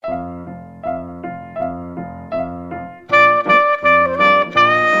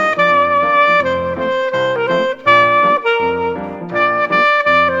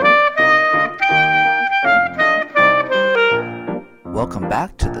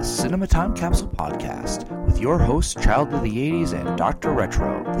the Cinema Time Capsule Podcast with your host, Child of the 80s and Dr.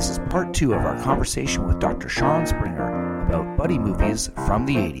 Retro. This is part 2 of our conversation with Dr. Sean Springer about buddy movies from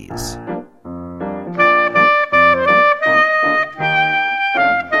the 80s.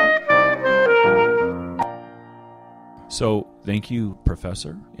 So, thank you,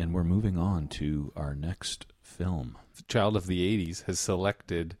 Professor, and we're moving on to our next film. Child of the 80s has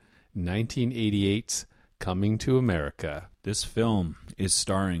selected 1988's Coming to America. This film is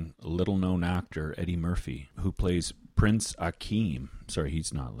starring little-known actor Eddie Murphy, who plays Prince Akeem. Sorry,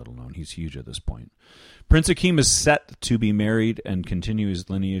 he's not little-known. He's huge at this point. Prince Akeem is set to be married and continue his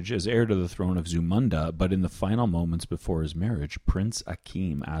lineage as heir to the throne of Zamunda, but in the final moments before his marriage, Prince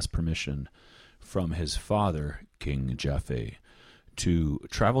Akeem asked permission from his father, King Jaffe, to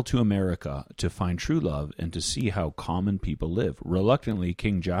travel to America to find true love and to see how common people live. Reluctantly,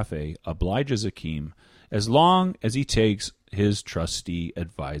 King Jaffe obliges Akeem as long as he takes his trusty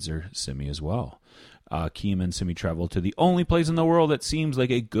advisor, Simi, as well. Akeem and Simi travel to the only place in the world that seems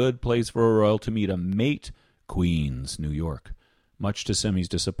like a good place for a royal to meet a mate, Queens, New York. Much to Simi's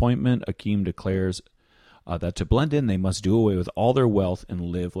disappointment, Akeem declares that to blend in, they must do away with all their wealth and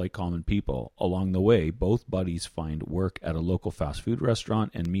live like common people. Along the way, both buddies find work at a local fast food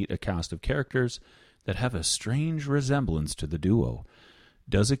restaurant and meet a cast of characters that have a strange resemblance to the duo.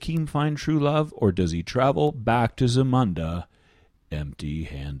 Does Akeem find true love, or does he travel back to Zamunda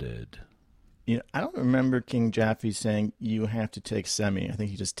empty-handed? You know, I don't remember King Jaffe saying you have to take Semi. I think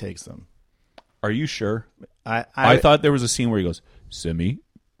he just takes them. Are you sure? I thought there was a scene where he goes, Simi,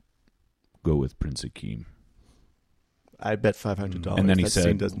 go with Prince Akeem. I bet $500. And then he that said,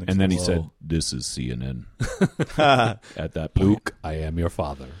 scene doesn't and then he exist. said, "This is CNN." At that point, Luke, I am your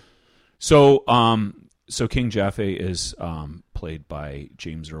father. So King Jaffe is played by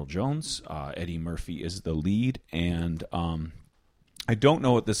James Earl Jones. Eddie Murphy is the lead, and I don't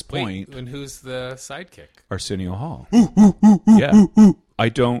know at this point. Wait, and who's the sidekick? Arsenio Hall. Yeah, I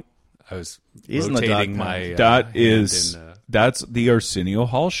don't. I was He's in the rotating dog my. That's the Arsenio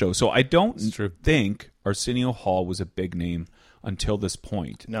Hall show. So I don't It's true. think Arsenio Hall was a big name until this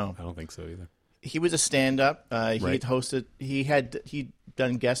point. No, I don't think so either. he was a stand-up. He Right. had hosted. He'd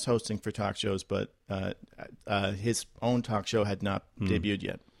done guest hosting for talk shows, but his own talk show had not debuted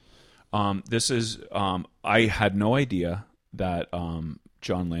yet. This is I had no idea that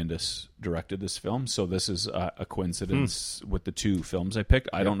John Landis directed this film, so this is a coincidence with the two films I picked.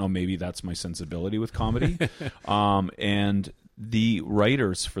 I don't know, maybe that's my sensibility with comedy. And the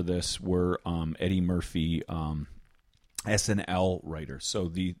writers for this were Eddie Murphy, SNL writers. So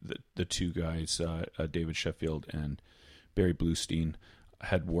the two guys, David Sheffield and Barry Bluestein,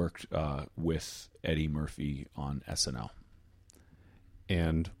 had worked with Eddie Murphy on SNL.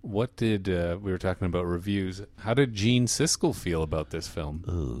 And what did we were talking about reviews? How did Gene Siskel feel about this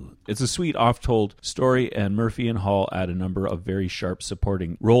film? It's a sweet, oft-told story, and Murphy and Hall add a number of very sharp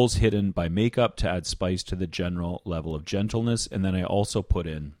supporting roles hidden by makeup to add spice to the general level of gentleness. And then I also put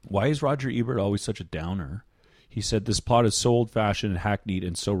in, why is Roger Ebert always such a downer? He said, this plot is so old-fashioned and hackneyed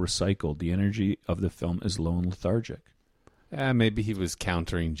and so recycled. The energy of the film is low and lethargic. Maybe he was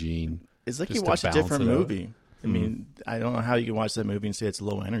countering Gene. It's like just you to watched a balance different it out. movie. I mean, I don't know how you can watch that movie and say it's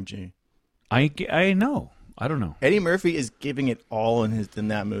low energy. I know. I don't know. Eddie Murphy is giving it all in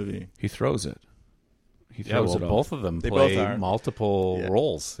that movie. He throws it. He Yeah, throws well, it all. both of them They play both are. multiple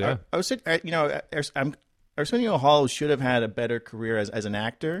roles. Yeah. I was saying, Arsenio Hall should have had a better career as an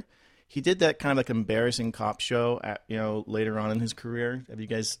actor. He did that kind of like embarrassing cop show later on in his career. Have you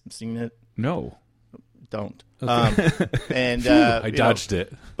guys seen it? No. Don't. And I dodged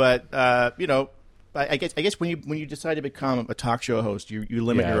it. But I guess when you decide to become a talk show host, you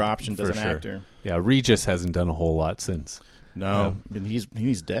limit Yeah, your options as for an sure. actor. Yeah, Regis hasn't done a whole lot since. No, and he's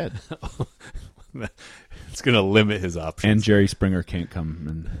dead. It's going to limit his options. And Jerry Springer can't come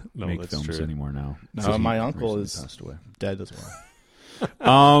and No, make that's films true. anymore now. No, my he uncle recently is passed away. dead as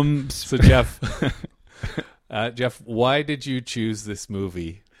well. So Jeff, Jeff, why did you choose this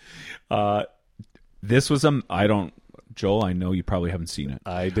movie? This was Joel, I know you probably haven't seen it.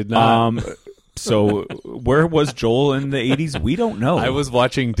 I did not. So where was Joel in the 80s? We don't know. I was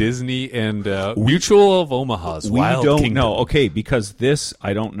watching Disney and Mutual of Omaha's We Wild don't Kingdom. know. Okay, because this,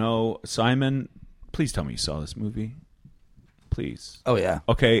 I don't know. Simon, please tell me you saw this movie. Please. Oh, yeah.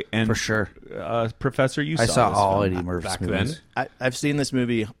 Okay, and For sure. Professor, you I saw this all film. Eddie Murphy's back movies. then. I've seen this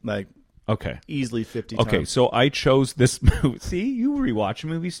movie like Okay. easily 50 Okay, times. so I chose this movie. See, you rewatch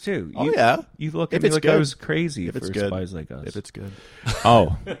movies too. Oh, yeah. You look If at me it's like I good. was crazy If it's for good. Spies Like Us. If it's good.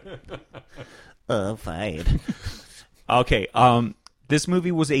 Oh. Fine. Okay. This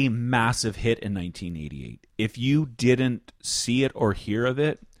movie was a massive hit in 1988. If you didn't see it or hear of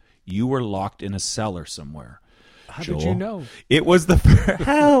it, you were locked in a cellar somewhere. How Joel. did you know? It was the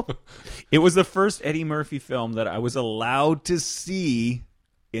help. It was the first Eddie Murphy film that I was allowed to see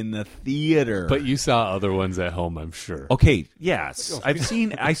in the theater. But you saw other ones at home, I'm sure. Okay, yes.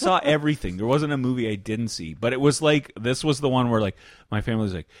 I saw everything. There wasn't a movie I didn't see. But it was like, this was the one where like my family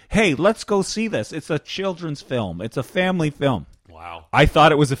was like, hey, let's go see this. It's a children's film. It's a family film. Wow. I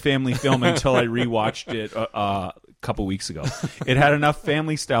thought it was a family film until I rewatched it a couple weeks ago. It had enough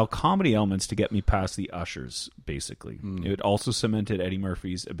family-style comedy elements to get me past the ushers, basically. It also cemented Eddie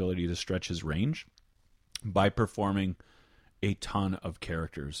Murphy's ability to stretch his range by performing a ton of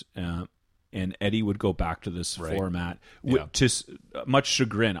characters. And Eddie would go back to this format to much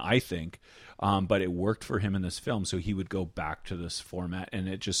chagrin, I think. But it worked for him in this film, so he would go back to this format, and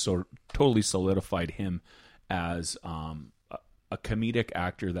it just totally solidified him as a comedic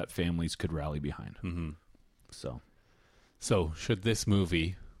actor that families could rally behind. Mm-hmm. So should this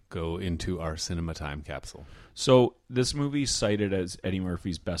movie go into our cinema time capsule? So this movie is cited as Eddie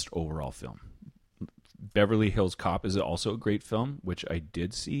Murphy's best overall film. Beverly Hills Cop is also a great film, which I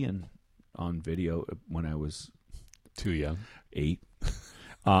did see on video when I was Too young. 8,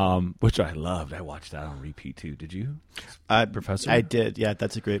 which I loved. I watched that on repeat too. Did you, Professor? I did. Yeah,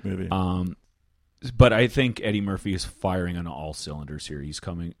 that's a great movie. But I think Eddie Murphy is firing on all cylinders here. He's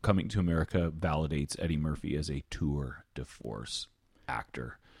coming to America validates Eddie Murphy as a tour de force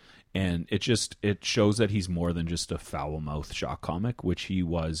actor. And it shows that he's more than just a foul-mouthed shock comic, which he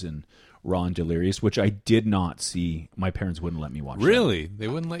was in Raw and Delirious, which I did not see. My parents wouldn't let me watch. Really? They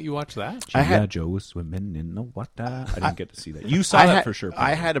wouldn't let you watch that? Joe was swimming in the water. I didn't get to see that. You saw that for sure.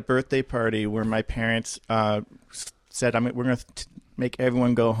 I had a birthday party where my parents said, we're going to make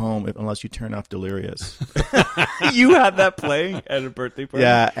everyone go home unless you turn off Delirious. You had that playing at a birthday party?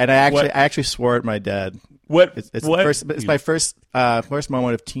 Yeah, and I actually swore at my dad. What? It's my first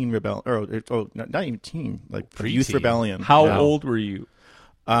moment of teen rebellion, or not even teen, like youth rebellion. How old were you?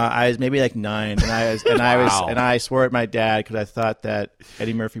 I was maybe like 9, and I swore at my dad because I thought that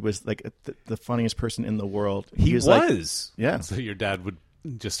Eddie Murphy was like the funniest person in the world. He was. Like, yeah. So your dad would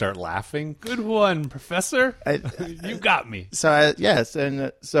just start laughing. Good one, Professor. You got me. So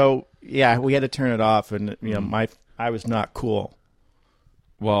we had to turn it off, and I was not cool.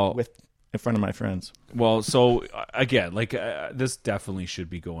 Well, in front of my friends. Well, so again, like this definitely should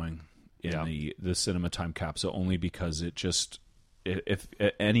be going in the cinema time capsule, only because it just if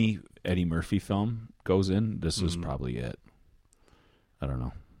any Eddie Murphy film goes in, this is probably it. I don't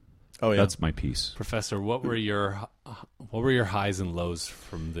know. Oh yeah, that's my piece. Professor, what were your highs and lows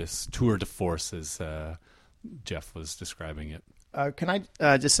from this tour de force, as Jeff was describing it? Can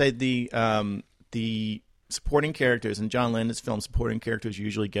I just say the supporting characters in John Landis films, supporting characters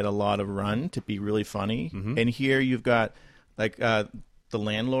usually get a lot of run to be really funny, and here you've got like the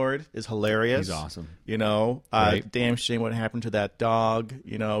landlord is hilarious. He's awesome. Right. Damn shame what happened to that dog.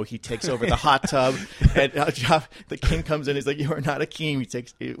 He takes over the hot tub, and the king comes in. He's like, "You are not a king." He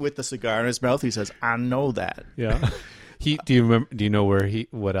takes with the cigar in his mouth. He says, "I know that." Yeah. Do you know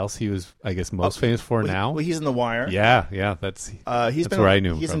what else he was, I guess, most famous for now? Well, he's in The Wire. Yeah. That's where I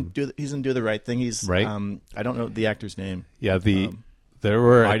knew him from. He's in Do the Right Thing. He's right. I don't know the actor's name. Yeah, there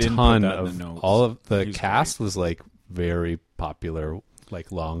were a ton of all of the cast great. Was like very popular,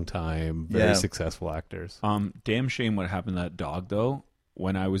 like long time, very successful actors. Damn shame what happened to that dog though.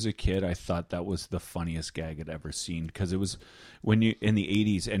 When I was a kid, I thought that was the funniest gag I'd ever seen, because it was when you in the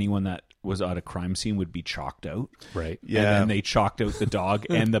 80s, anyone that was at a crime scene would be chalked out. Right. Yeah. And they chalked out the dog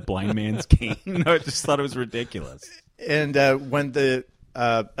and the blind man's cane. I just thought it was ridiculous. And when the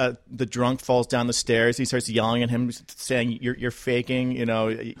drunk falls down the stairs, he starts yelling at him, saying, "You're faking.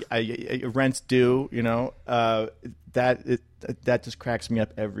 Rent's due." That just cracks me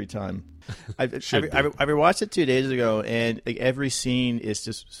up every time. I rewatched it 2 days ago, and like, every scene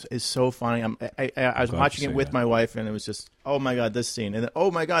is so funny. I was watching it with my wife, and it was just, oh my god, this scene, and then,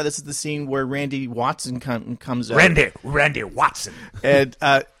 oh my god, this is the scene where Randy Watson comes out. Randy Watson, and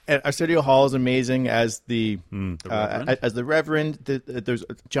Arsenio Hall is amazing as the Reverend. There's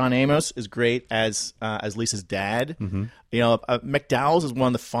John Amos is great as Lisa's dad. Mm-hmm. McDowell's is one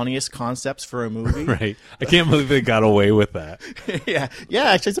of the funniest concepts for a movie. Right. I can't believe they got away with that. Yeah.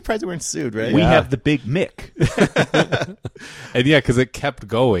 Actually, I'm surprised they weren't sued. Right. We have the Big Mick. And because it kept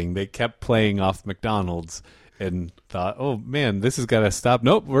going, they kept playing off McDonald's and thought, oh man, this has got to stop.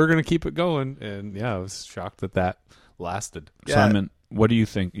 Nope, we're going to keep it going. And I was shocked that lasted. Yeah. Simon, what do you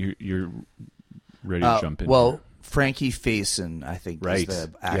think? You're ready to jump in? Well, Frankie Faison, I think, is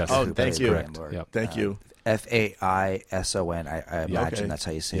the actor. Yes. Who thank you. Yep. Thank you. Faison. I imagine that's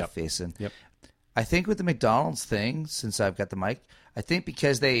how you say Faison. Yep. I think with the McDonald's thing, since I've got the mic, I think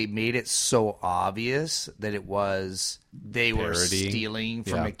because they made it so obvious that it was they were Parody. stealing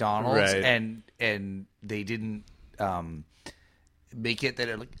from Yeah. McDonald's, Right. and they didn't make it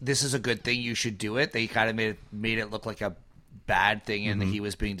that this is a good thing, you should do it. They kind of made it look like a bad thing, and that he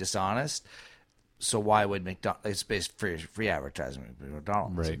was being dishonest. So why would McDonald's? It's based free advertising for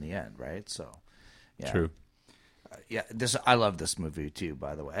McDonald's Right. in the end, right? So, yeah. True. Yeah, I love this movie too,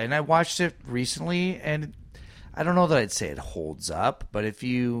 by the way. And I watched it recently, and I don't know that I'd say it holds up, but if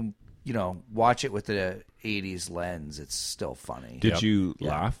you watch it with the 80s lens, it's still funny. Did you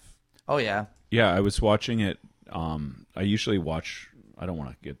laugh? Oh yeah. Yeah, I was watching it. I usually watch. I don't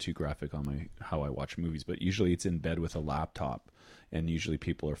want to get too graphic on how I watch movies, but usually it's in bed with a laptop, and usually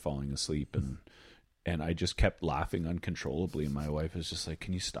people are falling asleep, and I just kept laughing uncontrollably. And my wife was just like,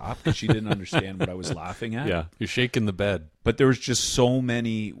 "Can you stop?" Because she didn't understand what I was laughing at. Yeah, you're shaking the bed. But there was just so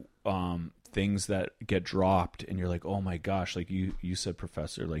many things that get dropped, and you're like, "Oh my gosh!" Like you said,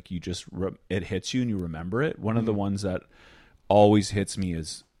 Professor. Like you just it hits you and you remember it. One of the ones that always hits me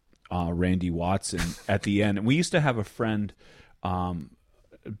is Randy Watson at the end. And we used to have a friend,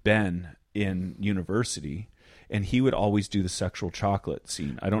 Ben, in university, and he would always do the sexual chocolate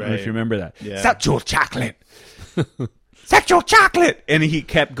scene. I don't know if Right. you remember that. Yeah. Sexual chocolate. Sexual chocolate. And he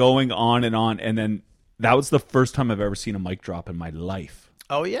kept going on, and then that was the first time I've ever seen a mic drop in my life.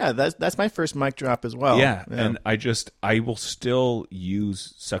 Oh yeah, that's my first mic drop as well. Yeah, and I will still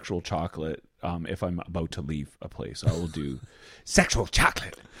use sexual chocolate if I'm about to leave a place. I will do sexual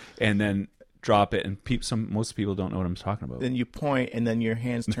chocolate and then drop it, and most people don't know what I'm talking about. Then you point, and then your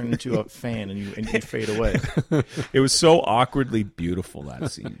hands turn into a fan, and you fade away. It was so awkwardly beautiful,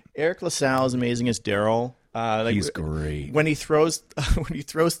 that scene. Eric LaSalle is amazing as Daryl. He's great. When he throws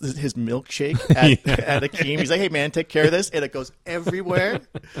his milkshake at Akeem, he's like, "Hey man, take care of this," and it goes everywhere.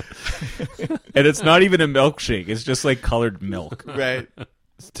 And it's not even a milkshake; it's just like colored milk Right.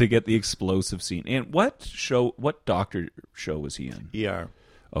 to get the explosive scene. And what doctor show was he in? ER.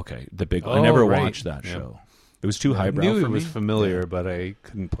 Okay, the big. I Oh, never right. watched that Yeah. show. It was too I highbrow knew for it was me. familiar, but I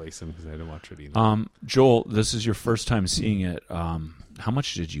couldn't place him because I didn't watch it either. Joel, this is your first time seeing it. How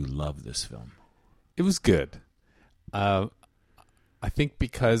much did you love this film? It was good. I think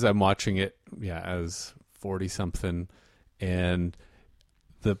because I'm watching it, as 40 something, and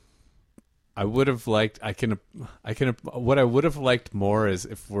I would have liked. What I would have liked more is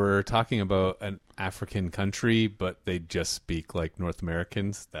if we're talking about an African country, but they just speak like North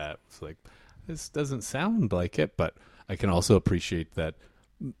Americans. That was like, this doesn't sound like it, but I can also appreciate that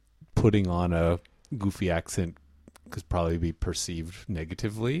putting on a goofy accent could probably be perceived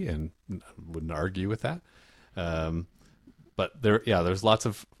negatively, and I wouldn't argue with that. But there's lots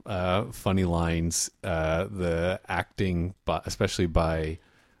of funny lines. The acting, especially by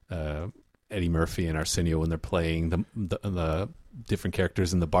Eddie Murphy and Arsenio when they're playing the different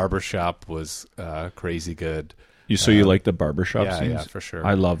characters in the barbershop was crazy good. You like the barbershop yeah, scenes? yeah, for sure.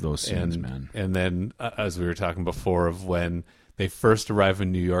 I love those scenes, man. And then, as we were talking before, of when they first arrive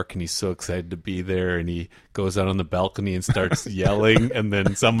in New York and he's so excited to be there, and he goes out on the balcony and starts yelling, and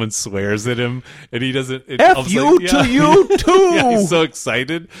then someone swears at him, and he doesn't. F you to you too! Yeah, he's so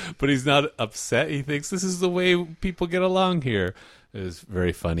excited, but he's not upset. He thinks this is the way people get along here. It was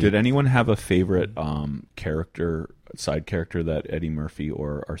very funny. Did anyone have a favorite side character that Eddie Murphy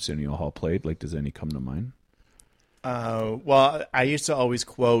or Arsenio Hall played? Like, does any come to mind? Well, I used to always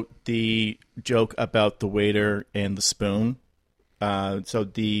quote the joke about the waiter and the spoon. So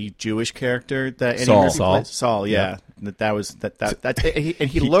the Jewish character that Eddie Murphy plays, Saul, yeah. And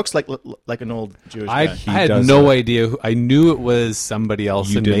he looks like an old Jewish I guy. had no idea. I knew it was somebody else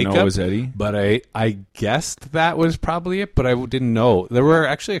You in didn't makeup. know it was Eddie? But I guessed that was probably it, but I didn't know. There were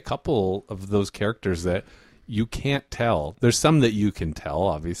actually a couple of those characters that you can't tell. There's some that you can tell,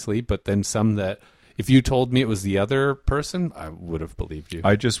 obviously, but then some that if you told me it was the other person, I would have believed you.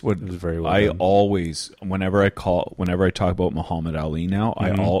 I just would. It was very well I done. always, whenever I talk about Muhammad Ali now,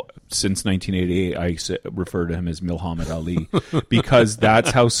 since 1988, I refer to him as Muhammad Ali because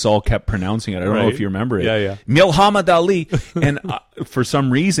that's how Saul kept pronouncing it. I don't know Right. if you remember it. Yeah. Muhammad Ali, and for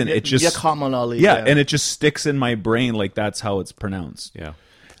some reason it just Muhammad Ali. yeah, and it just sticks in my brain like that's how it's pronounced. Yeah.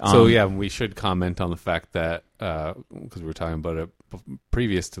 So we should comment on the fact that because we were talking about it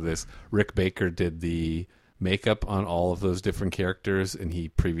previous to this, Rick Baker did the makeup on all of those different characters, and he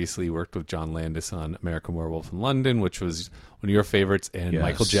previously worked with John Landis on American Werewolf in London, which was one of your favorites, and Yes.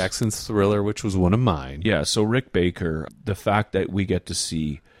 Michael Jackson's Thriller, which was one of mine. Yeah, so Rick Baker, the fact that we get to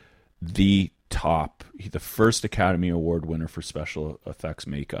see the first Academy Award winner for special effects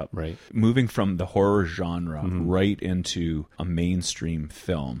makeup, Right. moving from the horror genre right into a mainstream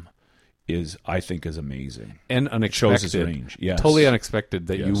film I think is amazing. And unexpected. Shows his range. Yes. Totally unexpected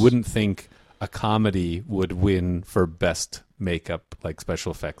that you Yes. wouldn't think a comedy would win for best makeup, like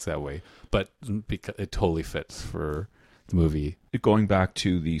special effects that way. But because it totally fits for the movie. Going back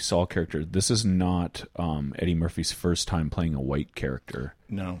to the Saul character, this is not Eddie Murphy's first time playing a white character.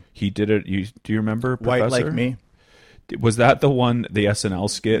 No. He did it. Do you remember, White Professor? Like Me. Was that the one, the SNL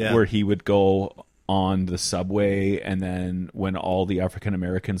skit Yeah. where he would go on the subway, and then when all the African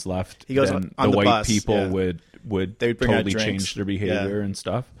Americans left, He goes then on the the white bus, people yeah. would They would bring out totally drinks. change their behavior Yeah. and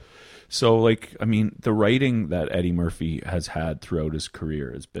stuff. So, like, I mean, the writing that Eddie Murphy has had throughout his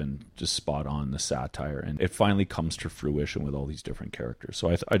career has been just spot on, the satire, and it finally comes to fruition with all these different characters.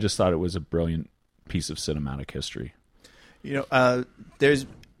 So I just thought it was a brilliant piece of cinematic history. You know, there's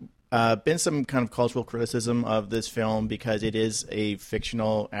been some kind of cultural criticism of this film because it is a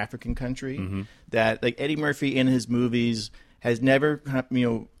fictional African country that, like, Eddie Murphy in his movies has never,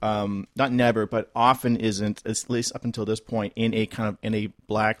 not never, but often isn't, at least up until this point, in a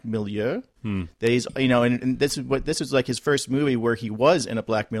black milieu. That he's, and this is like his first movie where he was in a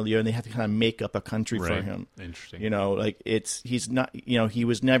black milieu, and they have to kind of make up a country for Right. him. Interesting. He's not, he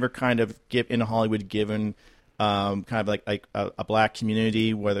was never kind of in Hollywood given kind of like a black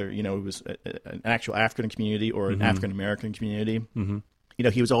community, whether it was an actual African community or an African American community. Mm-hmm.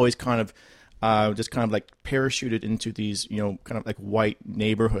 He was always kind of just kind of like parachuted into these kind of like white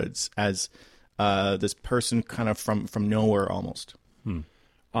neighborhoods as this person kind of from nowhere almost.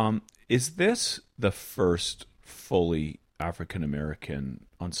 Is this the first fully African American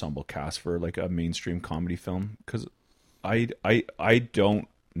ensemble cast for like a mainstream comedy film? Because I don't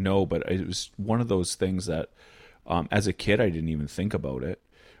know, but it was one of those things that as a kid I didn't even think about it.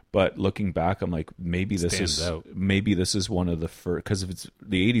 But looking back, I'm like, maybe this is one of the first, because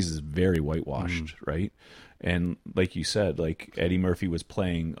the 80s is very whitewashed, right? And like you said, like Eddie Murphy was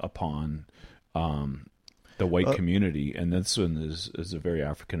playing upon the white community, and this one is a very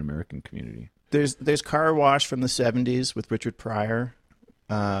African American community. There's Car Wash from the 70s with Richard Pryor,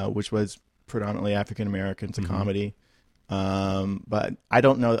 which was predominantly African American. It's a comedy, but I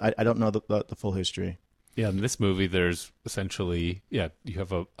don't know. I don't know the full history. Yeah, in this movie, there's essentially, you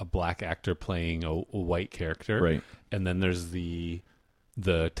have a black actor playing a white character. Right. And then there's the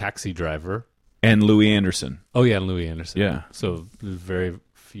taxi driver. And Louis Anderson. Oh, yeah, and Louis Anderson. Yeah. So there's very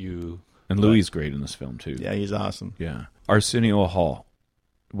few. And Louis is great in this film, too. Yeah, he's awesome. Yeah. Arsenio Hall,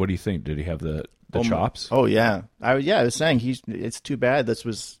 what do you think? Did he have the chops? Oh, yeah. I was saying it's too bad this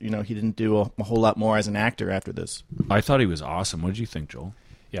was, he didn't do a whole lot more as an actor after this. I thought he was awesome. What did you think, Joel?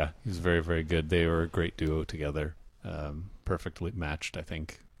 Yeah, he was very, very good. They were a great duo together. Perfectly matched, I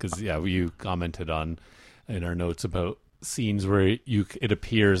think. Because, you commented on in our notes about scenes where it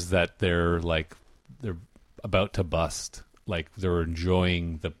appears that they're about to bust. Like they're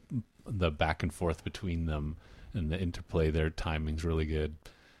enjoying the back and forth between them and the interplay. Their timing's really good.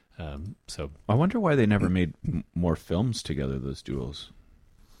 So I wonder why they never made more films together, those duos.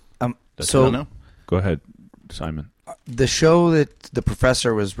 I don't know. Go ahead, Simon. The show that the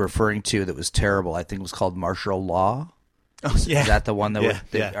professor was referring to that was terrible, I think, was called Martial Law. Oh, yeah. Is that the one that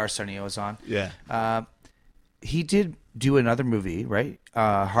Yeah. Arsenio was on? Yeah. He did do another movie, right?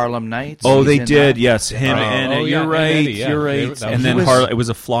 Harlem Nights. Oh, He's they in did. that. Yes, him and yeah, you're and right. Eddie, yeah. You're They- right. that And then was- it was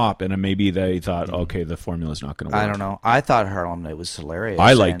a flop, and maybe they thought, okay, the formula's not going to work. I don't know. I thought Harlem Night was hilarious.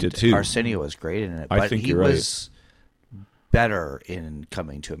 I liked and it, too. Arsenio was great in it. I But think he you're right. was better in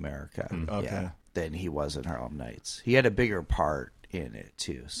Coming to America Okay. than he was in Harlem Nights. He had a bigger part in it,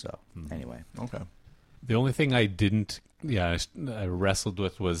 too. So, anyway. Okay. the only thing I I wrestled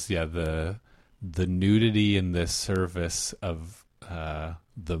with was the nudity in this service of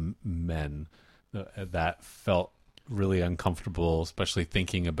the men that felt really uncomfortable, especially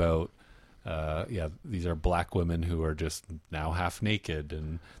thinking about these are black women who are just now half naked,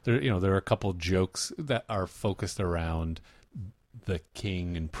 and there are a couple jokes that are focused around the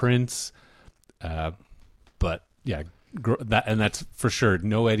king and prince, but that's for sure.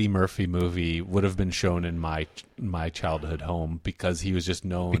 No Eddie Murphy movie would have been shown in my childhood home because he was just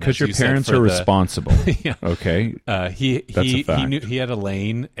known Because as your you said, parents for are the- responsible. Yeah. Okay. He a fact. knew he had a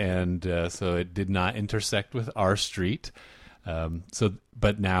lane, and so it did not intersect with our street.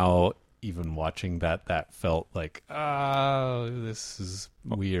 But now even watching that felt like, this is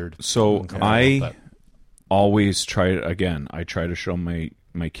weird. So Uncomfortable, I but- always try to show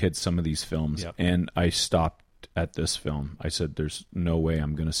my kids some of these films, Yep. and I stopped at this film. I said, there's no way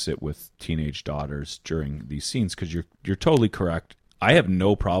I'm going to sit with teenage daughters during these scenes, because you're totally correct. I have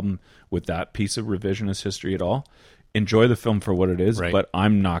no problem with that piece of revisionist history at all. Enjoy the film for what it is, Right. but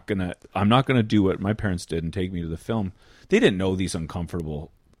I'm not gonna do what my parents did and take me to the film. They didn't know these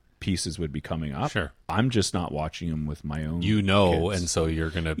uncomfortable pieces would be coming up. Sure. I'm just not watching them with my own kids. And so you're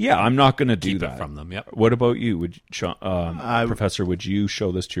going to I'm not going to do keep that it from them. Yep. What about you? Professor, would you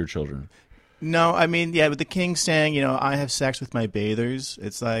show this to your children? No, I mean, with the king saying, I have sex with my bathers,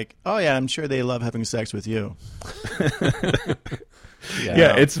 it's like, oh, yeah, I'm sure they love having sex with you.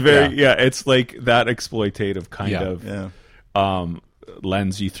 It's very, it's like that exploitative kind of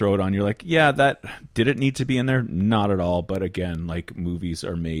lens you throw it on. You're like, that did it need to be in there? Not at all. But again, like movies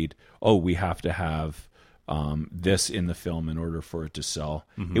are made, we have to have this in the film in order for it to sell.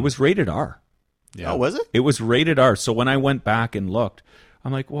 Mm-hmm. It was rated R. Yeah. Oh, was it? It was rated R. So when I went back and looked,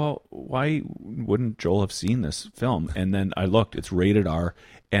 I'm like, well, why wouldn't Joel have seen this film? And then I looked, it's rated R,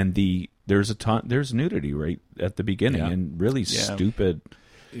 and there's nudity right at the beginning, and really stupid.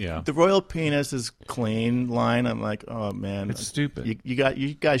 Yeah, the royal penis is clean line. I'm like, oh man, it's stupid.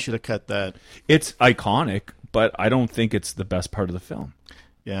 You guys should have cut that. It's iconic, but I don't think it's the best part of the film.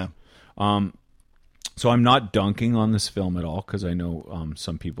 Yeah. So I'm not dunking on this film at all, because I know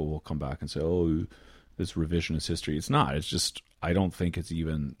some people will come back and say, oh, this revisionist history. It's not. It's just I don't think it's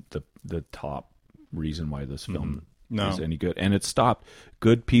even the top reason why this film is any good. And it stopped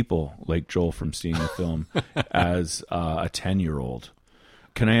good people like Joel from seeing the film as a 10-year-old.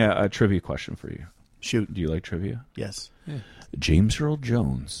 Can I a trivia question for you? Shoot. Do you like trivia? Yes. Yeah. James Earl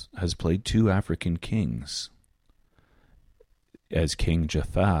Jones has played 2 African kings. As King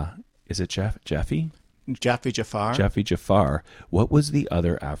Jafar. Is it Jaffe? Jaffe Jafar. Jaffe Jafar. What was the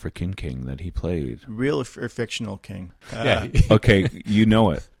other African king that he played? Real or fictional king? Okay, you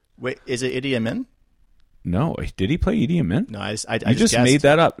know it. Wait, is it Idi Amin? No, did he play Idi Amin? No, I just made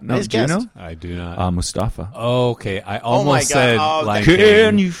that up. No, do you know? I do not. Mustafa. Oh, okay, I almost said Lion Can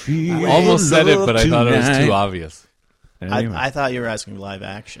King. you feel? I almost said it, but I thought it was tonight? too obvious. Anyway. I thought you were asking live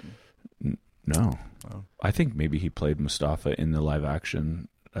action. No, I think maybe he played Mustafa in the live action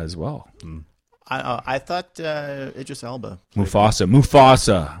as well. I thought Idris Elba.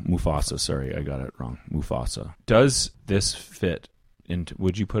 Mufasa. Sorry, I got it wrong. Mufasa. Does this fit into?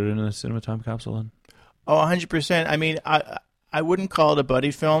 Would you put it in a cinema time capsule then? Oh, 100%. I mean, I wouldn't call it a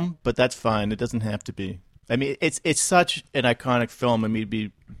buddy film, but that's fine. It doesn't have to be. I mean, it's such an iconic film. I mean, it'd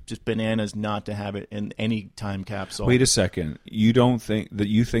be just bananas not to have it in any time capsule. Wait a second. You don't think that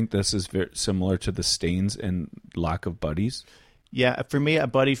you think this is very similar to The Stains and lack of buddies? Yeah, for me, a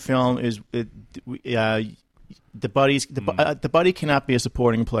buddy film is the buddy cannot be a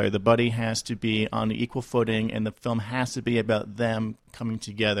supporting player. The buddy has to be on equal footing, and the film has to be about them coming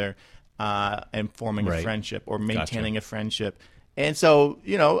together and forming a friendship or maintaining a friendship. And so,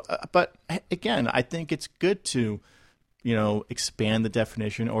 but again, I think it's good to, expand the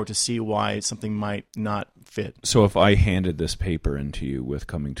definition or to see why something might not fit. So if I handed this paper into you with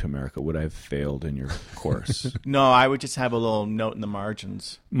Coming to America, would I have failed in your course? No, I would just have a little note in the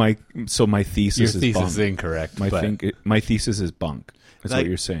margins. My thesis is bunk. Is incorrect. My thesis is bunk. That's what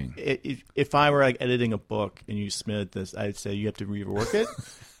you're saying. If I were editing a book and you submitted this, I'd say you have to rework it.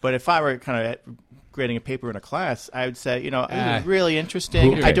 But if I were kind of grading a paper in a class, I would say, it was really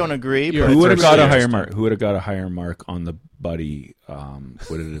interesting. I don't agree. But who would have got a higher mark? Who would have got a higher mark on the buddy?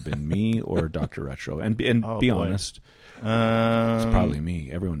 Would it have been me or Dr. Retro? And be honest, it's probably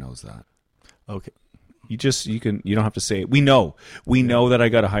me. Everyone knows that. Okay. You don't have to say it. We know that I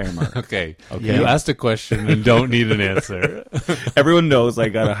got a higher mark. Okay. You asked a question and don't need an answer. Everyone knows I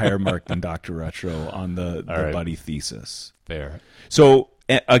got a higher mark than Dr. Retro on the buddy thesis. Fair. So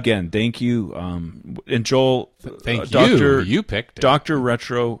again, thank you. And Joel, thank you. You picked it. Dr.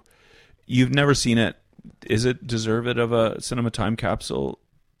 Retro. You've never seen it. Is it deserved of a cinema time capsule?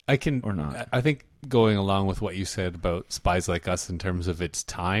 Or not? I think going along with what you said about Spies Like Us in terms of its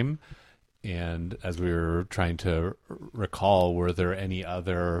time. And as we were trying to recall, were there any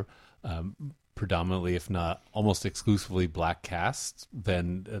other predominantly, if not almost exclusively, black casts?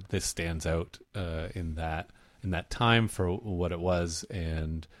 Then this stands out in that time for what it was.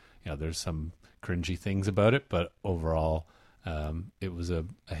 And there's some cringy things about it, but overall, it was a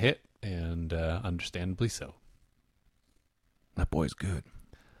hit, and understandably so. That boy's good.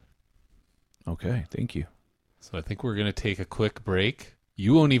 Okay, thank you. So I think we're going to take a quick break.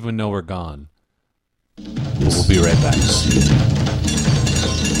 You won't even know we're gone. We'll be right back.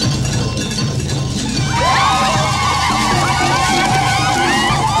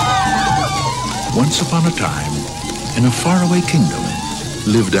 Once upon a time, in a faraway kingdom,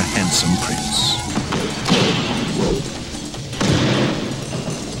 lived a handsome prince.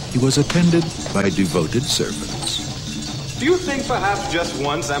 He was attended by devoted servants. Do you think perhaps just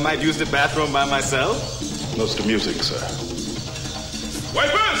once I might use the bathroom by myself? Most amusing, sir.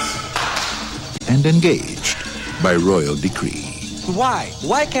 Wipers! And engaged by royal decree. Why?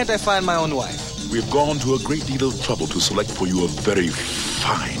 Why can't I find my own wife? We've gone to a great deal of trouble to select for you a very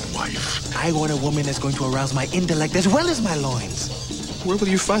fine wife. I want a woman that's going to arouse my intellect as well as my loins. Where will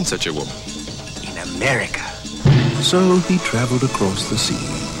you find such a woman? In America. So he traveled across the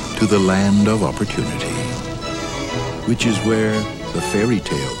sea to the land of opportunity, which is where the fairy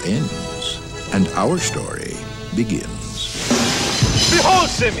tale ends and our story begins. Behold,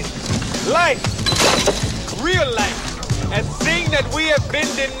 Simi, life, real life, a thing that we have been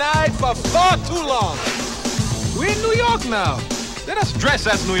denied for far too long. We're in New York now. Let us dress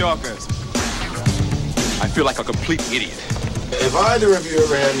as New Yorkers. I feel like a complete idiot. Have either of you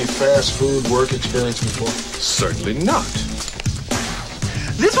ever had any fast food work experience before? Certainly not.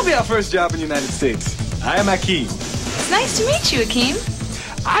 This will be our first job in the United States. I am Akeem. It's nice to meet you,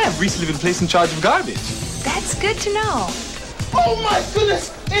 Akeem. I have recently been placed in charge of garbage. That's good to know. Oh my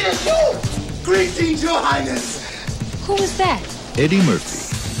goodness, it is you! Greetings, Your Highness! Who was that? Eddie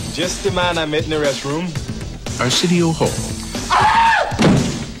Murphy, Just the man I met in the restroom. Arsenio Hall,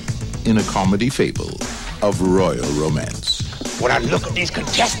 in a comedy fable of royal romance. When I look at these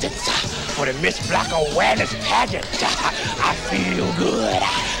contestants for the Miss Black Awareness pageant, I feel good.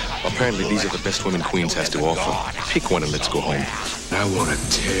 Apparently, these are the best women Queens has to offer. Pick one and let's go home. I want to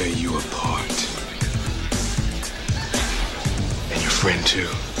tear you apart. And your friend, too.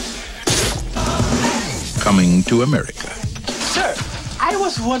 Coming to America. Sir, I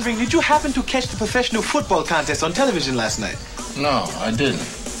was wondering, did you happen to catch the professional football contest on television last night? No, I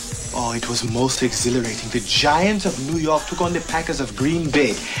didn't. Oh, it was most exhilarating. The Giants of New York took on the Packers of Green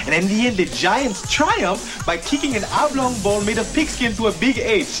Bay. And in the end, the Giants triumphed by kicking an oblong ball made of pigskin to a big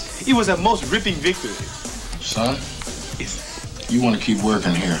H. It was a most ripping victory. Son, Yes. you want to keep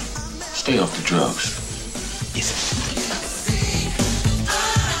working here. Stay off the drugs. Yes.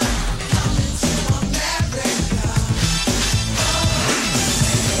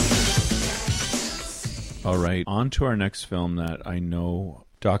 All right, on to our next film that I know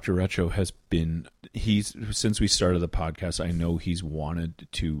Dr. Retro has been, since we started the podcast, I know he's wanted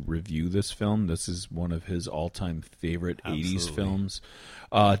to review this film. This is one of his all-time favorite 80s films.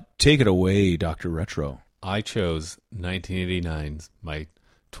 Take it away, Dr. Retro. I chose 1989's my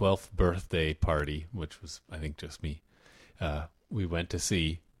 12th birthday party, which was, I think, just me. We went to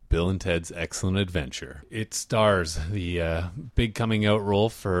see Bill and Ted's Excellent Adventure. It stars the big coming out role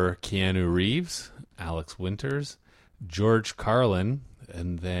for Keanu Reeves, Alex Winters, George Carlin,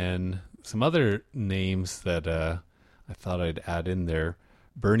 and then some other names that I thought I'd add in there.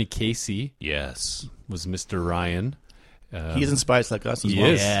 Bernie Casey, Yes. was Mr. Ryan. He's in Spies Like Us as He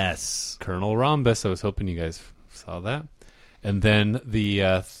well. is. Yes. Colonel Rhombus. I was hoping you guys saw that. And then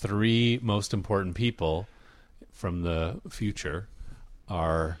the three most important people from the future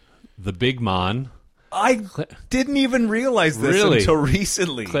are the Big Mon, I didn't even realize this Really? until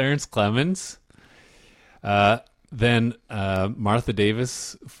recently. Clarence Clemens, then Martha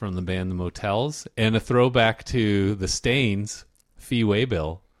Davis from the band The Motels, and a throwback to the Stains, Fee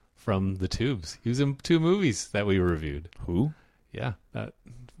Waybill from The Tubes. He was in 2 movies that we reviewed. Who? Yeah,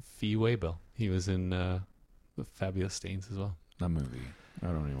 Fee Waybill. He was in The Fabulous Stains as well. That movie. I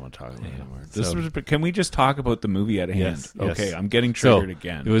don't even want to talk about it anymore. So- Can we just talk about the movie at hand? Yes, yes. Okay, I'm getting triggered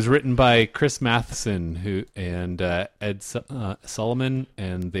again. It was written by Chris Matheson and Ed Solomon,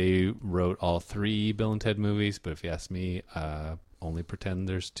 and they wrote all 3 Bill and Ted movies. But if you ask me, only pretend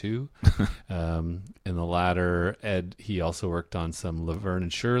there's 2. In the latter, Ed, he also worked on some Laverne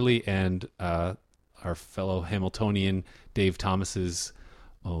and Shirley, and our fellow Hamiltonian Dave Thomas's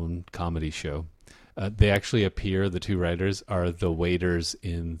own comedy show. They actually appear, the 2 writers are the waiters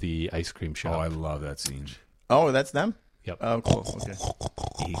in the ice cream shop. Oh, I love that scene. Oh, that's them? Yep. Oh, cool. Okay.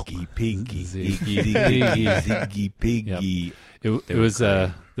 Iggy Piggy, Ziggy Piggy, Ziggy Piggy. It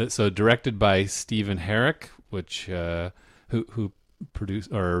was so directed by Stephen Herrick, which who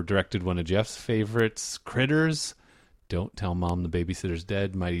produced or directed one of Jeff's favorites, Critters, Don't Tell Mom the Babysitter's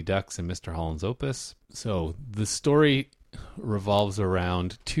Dead, Mighty Ducks, and Mr. Holland's Opus. So the story revolves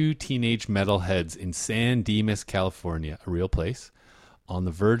around 2 teenage metalheads in San Dimas, California, a real place, on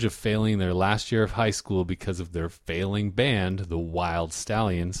the verge of failing their last year of high school because of their failing band, the Wild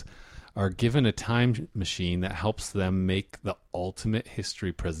Stallions, are given a time machine that helps them make the ultimate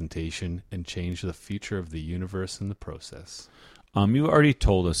history presentation and change the future of the universe in the process. You already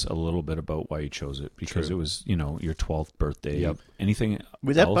told us a little bit about why you chose it, because True. it was, your 12th birthday. Yep. Anything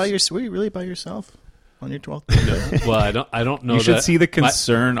Was that else? were you really by yourself? on your 12th birthday? Well, I don't know. You should that see the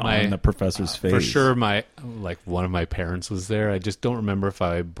concern my- on the professor's face. For sure, one of my parents was there. I just don't remember if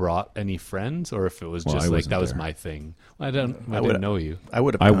I brought any friends or if it was Well, just I like wasn't that was there. my thing. I didn't know you. I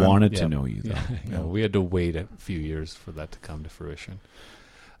would have. I wanted Yeah. to know you, though. No, we had to wait a few years for that to come to fruition.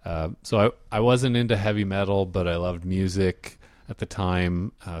 So I wasn't into heavy metal, but I loved music at the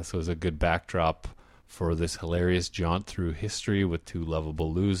time. So it was a good backdrop for this hilarious jaunt through history with two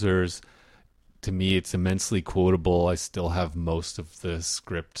lovable losers. To me, it's immensely quotable. I still have most of the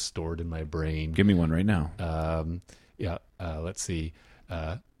script stored in my brain. Give me one right now. Let's see.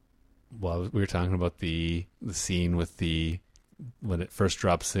 Well, we were talking about the scene with when it first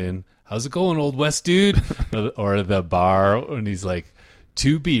drops in. How's it going, Old West dude? Or the bar, and he's like,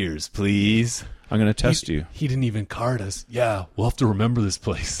 2 beers, please. I'm going to test you. He didn't even card us. Yeah, we'll have to remember this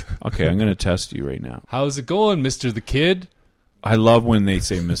place. Okay, I'm going to test you right now. How's it going, Mr. the Kid? I love when they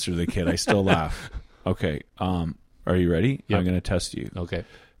say Mr. the Kid. I still laugh. Okay, are you ready? Yep. I'm going to test you. Okay.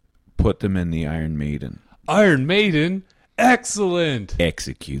 Put them in the Iron Maiden. Iron Maiden? Excellent.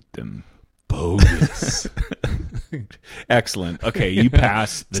 Execute them. Bogus. Excellent. Okay, you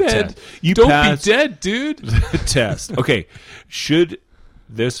passed the Ted, test. You don't passed be dead, dude. the test. Okay, should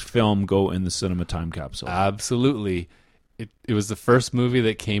this film go in the cinema time capsule? Absolutely. It was the first movie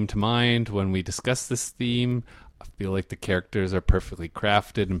that came to mind when we discussed this theme. I feel like the characters are perfectly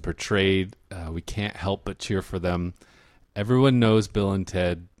crafted and portrayed. We can't help but cheer for them. Everyone knows Bill and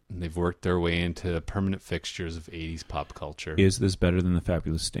Ted, and they've worked their way into permanent fixtures of 80s pop culture. Is this better than The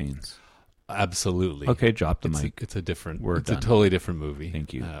Fabulous Stains? Absolutely. Okay, drop the mic. It's a different. We're it's done. a totally different movie.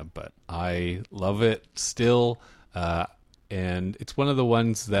 Thank you. But I love it still, and it's one of the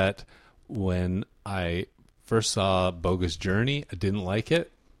ones that when I first saw Bogus Journey, I didn't like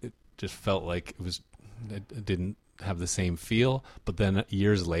it. It just felt like it didn't have the same feel. But then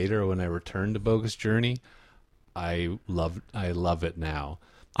years later, when I returned to Bogus Journey, I love it now.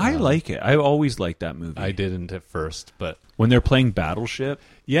 I like it. I always liked that movie. I didn't at first, but when they're playing Battleship,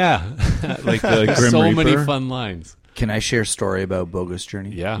 yeah, like the Grim so Reaper. many fun lines. Can I share a story about Bogus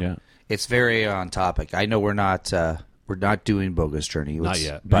Journey? Yeah. It's very on topic. I know we're not doing Bogus Journey. Not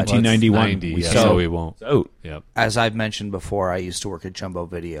yet. But 1991. 90, We yeah, saw so it. we won't. It's out. Yep. As I've mentioned before, I used to work at Jumbo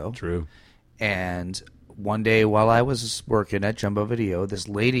Video. True. And one day while I was working at Jumbo Video, this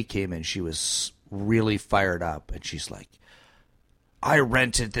lady came in. She was really fired up, and she's like, I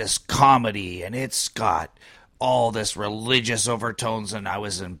rented this comedy, and it's got all this religious overtones, and I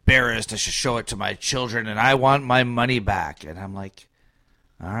was embarrassed to show it to my children, and I want my money back. And I'm like,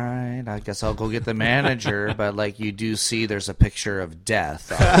 all right, I guess I'll go get the manager. But like, you do see there's a picture of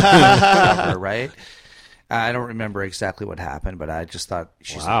death on the cover, right? I don't remember exactly what happened, but I just thought,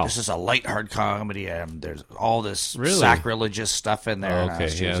 she's like, this is a light-hard comedy, and there's all this sacrilegious stuff in there. Okay,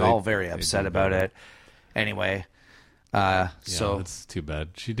 and she was all very upset about it. Anyway, so it's too bad.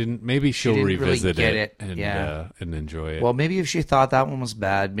 She didn't. Maybe she'll didn't really revisit get it it. and enjoy it. well, maybe if she thought that one was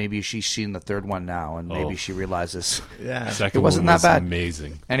bad, maybe she's seen the third one now, and maybe she realizes Yeah. Second it wasn't one that bad.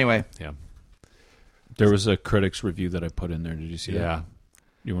 Amazing. Anyway, Yeah. There was a critic's review that I put in there. Did you see that? Yeah.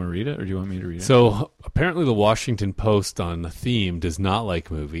 You want to read it, or do you want me to read it? So apparently, the Washington Post on the theme does not like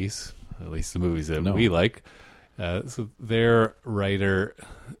movies, at least the movies that we like. So their writer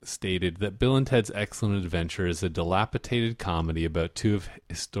stated that Bill and Ted's Excellent Adventure is a dilapidated comedy about two of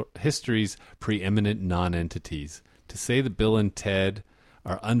history's preeminent non-entities. To say that Bill and Ted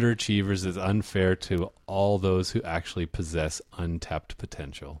are underachievers is unfair to all those who actually possess untapped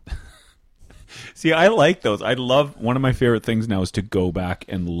potential. See, I like those. I love, one of my favorite things now is to go back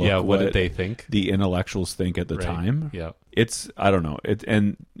and look. Yeah, what did they think? The intellectuals think at the Right. time. Yeah. It's, I don't know.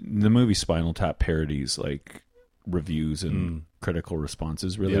 And the movie Spinal Tap parodies like reviews and critical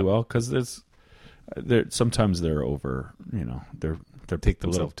responses really well, because sometimes they're over. They're take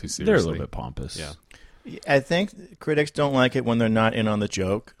themselves too seriously. They're a little bit pompous. Yeah. I think critics don't like it when they're not in on the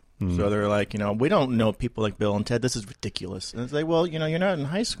joke. So they're like, we don't know people like Bill and Ted. This is ridiculous. And it's like, well, you're not in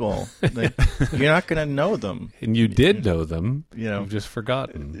high school. Like, you're not going to know them. And you did know them. You've just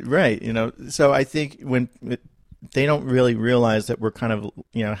forgotten. Right. So I think when they don't really realize that we're kind of,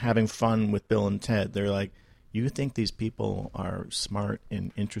 having fun with Bill and Ted. They're like, you think these people are smart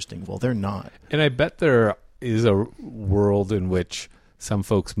and interesting. Well, they're not. And I bet there is a world in which some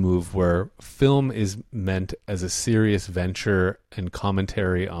folks move where film is meant as a serious venture and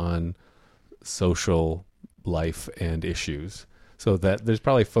commentary on social life and issues. So that there's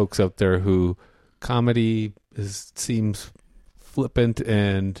probably folks out there who comedy seems flippant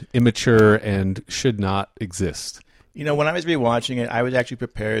and immature and should not exist. When I was rewatching it, I was actually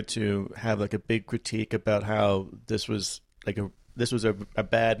prepared to have like a big critique about how this was like a this was a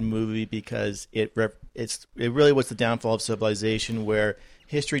bad movie because it really was the downfall of civilization, where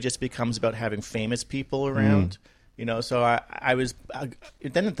history just becomes about having famous people around. So I was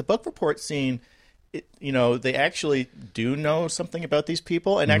then at the book report scene. They actually do know something about these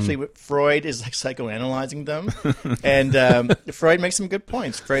people, and actually Freud is like psychoanalyzing them, and Freud makes some good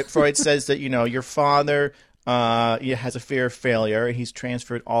points. Freud says that your father has a fear of failure, and he's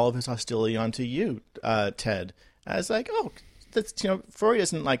transferred all of his hostility onto you, Ted. I was like, oh, that's Freud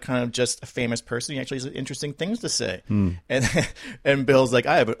isn't like kind of just a famous person. He actually has interesting things to say, and Bill's like,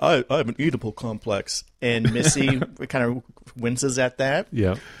 I have an Oedipal complex, and Missy kind of winces at that.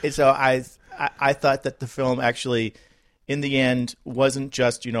 Yeah, and so I thought that the film actually, in the end, wasn't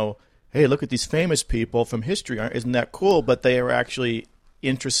just, hey, look at these famous people from history. Isn't that cool? But they were actually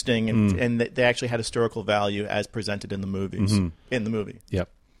interesting, and they actually had historical value as presented in the movies. In the movie. Yep.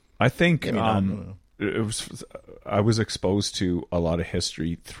 I think I was exposed to a lot of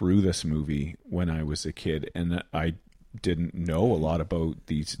history through this movie when I was a kid, and I didn't know a lot about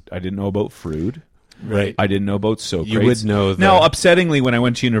these. I didn't know about Froude. Right. I didn't know about Socrates. You would know that. Now, upsettingly, when I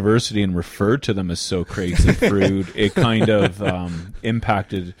went to university and referred to them as Socrates and Froude, it kind of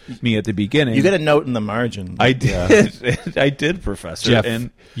impacted me at the beginning. You get a note in the margin. I did. I did, Professor. Jeff,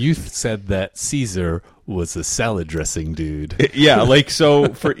 and you said that Caesar was a salad dressing dude. Yeah,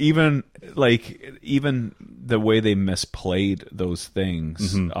 so for even the way they misplayed those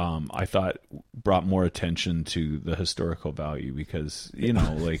things, I thought brought more attention to the historical value because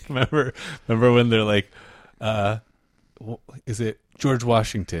remember when they're like, is it George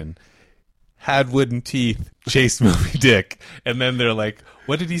Washington had wooden teeth, chased Moby Dick, and then they're like,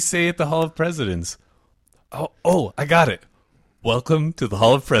 what did he say at the Hall of Presidents? Oh, I got it. Welcome to the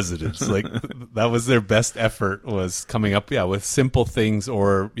Hall of Presidents. Like that was their best effort, was coming up, with simple things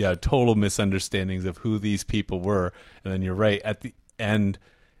or total misunderstandings of who these people were. And then you're right at the end,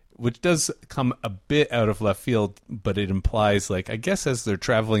 which does come a bit out of left field, but it implies, I guess as they're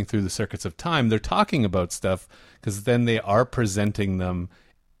traveling through the circuits of time, they're talking about stuff because then they are presenting them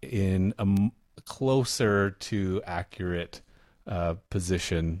in a closer to accurate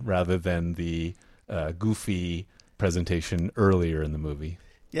position rather than the goofy presentation earlier in the movie.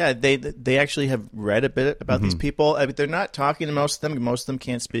 Yeah, they actually have read a bit about these people. I mean, they're not talking to most of them. Most of them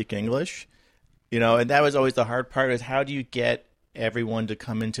can't speak English, and that was always the hard part, is how do you get everyone to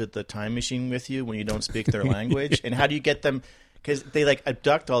come into the time machine with you when you don't speak their language? And how do you get them, because they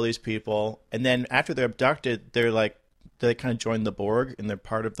abduct all these people, and then after they're abducted, they kind of join the Borg, and they're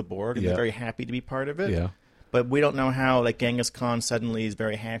part of the Borg, and they're very happy to be part of it. Yeah. But we don't know how, Genghis Khan suddenly is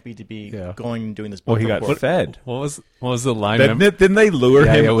very happy to be going and doing this. Well, he got fed. What was the line? Didn't they lure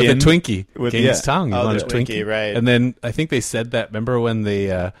him with in? a Twinkie? With Genghis tongue. Oh, the Twinkie, right. And then I think they said that, remember when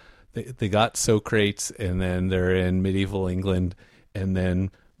they got Socrates, and then they're in medieval England, and then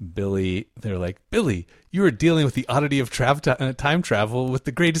they're like, Billy, you were dealing with the oddity of time travel with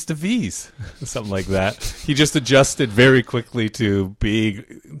the greatest of ease. Something like that. He just adjusted very quickly to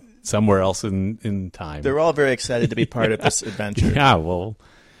being somewhere else in time. They're all very excited to be part of this adventure. Yeah, well,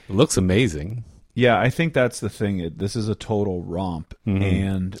 it looks amazing. Yeah, I think that's the thing. This is a total romp,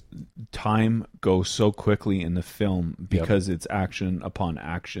 and time goes so quickly in the film because it's action upon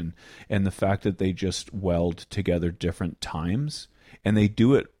action, and the fact that they just weld together different times, and they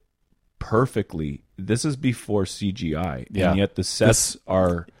do it perfectly. This is before CGI, and yet the sets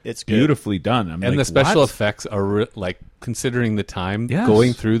are beautifully done. And the special effects are considering the time,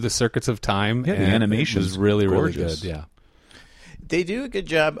 going through the circuits of time. Yeah, the animation is really, gorgeous. really good. Yeah. They do a good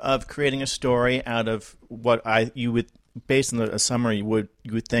job of creating a story out of what you would, based on a summary, you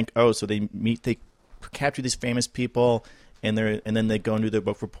would think, so they capture these famous people, and then they go and do their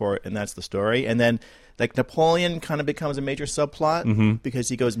book report, and that's the story. And then Napoleon kind of becomes a major subplot because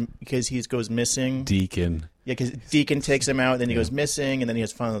he goes missing. Deacon. Yeah, because Deacon takes him out, then he goes missing, and then he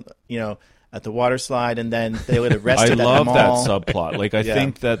has fun, at the water slide, and then they would arrest him at the mall. I love that subplot. I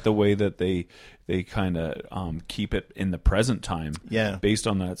think that the way that they kind of keep it in the present time, based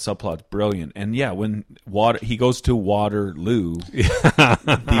on that subplot's brilliant. And when he goes to Waterloo,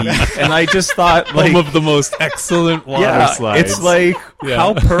 and I just thought, home of the most excellent water slides. It's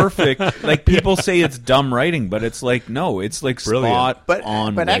how perfect. People say it's dumb writing, but it's no, it's brilliant. spot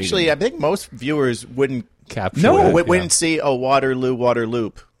on. But actually, I think most viewers wouldn't capture. No, wouldn't see Waterloo,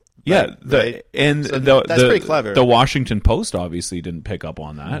 Waterloop. Yeah, right? That's pretty clever. The Washington Post obviously didn't pick up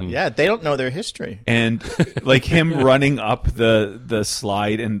on that. Yeah, they don't know their history. And him running up the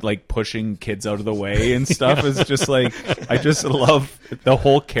slide and pushing kids out of the way and stuff is just I just love the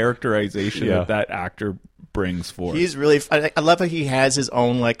whole characterization that actor brings forth. He's really. I love how he has his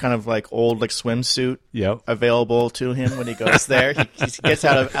own kind of old swimsuit available to him when he goes there. He gets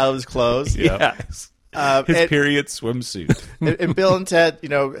out of his clothes. Yes. His period swimsuit. And Bill and Ted,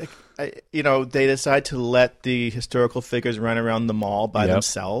 they decide to let the historical figures run around the mall by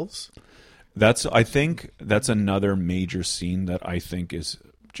themselves. I think that's another major scene that I think is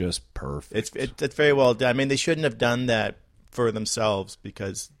just perfect. It's very well done. I mean, they shouldn't have done that for themselves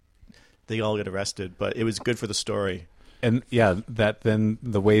because they all get arrested, but it was good for the story. And then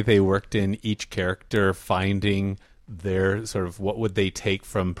the way they worked in each character finding their sort of what would they take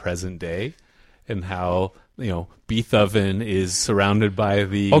from present day, and how Beethoven is surrounded by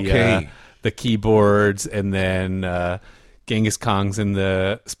the keyboards, and then Genghis Khan's in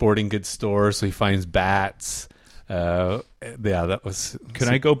the sporting goods store, so he finds bats. That was. Can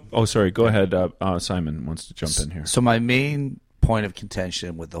I go? Oh, sorry. Go ahead. Simon wants to jump in here. So my main point of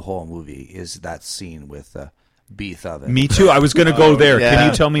contention with the whole movie is that scene with Beethoven. Me too. I was going to go there. Yeah. Can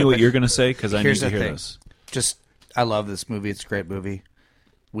you tell me what you're going to say? Because I need to hear this. I love this movie. It's a great movie.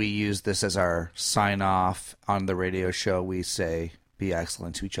 We use this as our sign off on the radio show. We say, "Be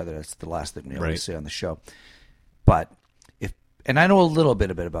excellent to each other." That's the last thing we always say on the show. But and I know a little bit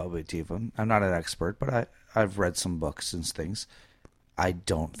about Beethoven. I'm not an expert, but I've read some books and things. I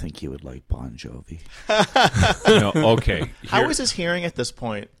don't think he would like Bon Jovi. Okay. How was his hearing at this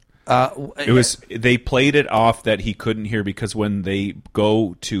point? It was. They played it off that he couldn't hear because when they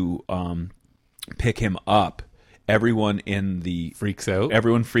go to pick him up, everyone freaks out.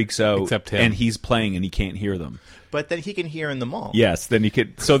 Everyone freaks out except him, and he's playing and he can't hear them. But then he can hear in the mall. Yes, then he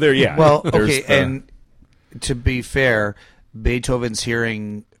could. So there, yeah. Well, okay, and to be fair, Beethoven's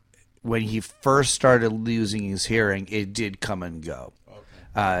hearing, when he first started losing his hearing, it did come and go.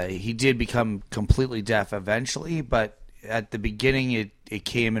 Okay. He did become completely deaf eventually, but at the beginning it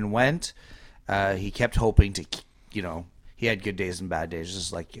came and went. He kept hoping to, he had good days and bad days,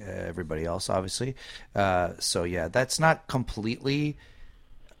 just like everybody else, obviously. So, yeah, that's not completely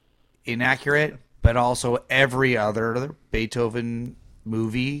inaccurate, but also every other Beethoven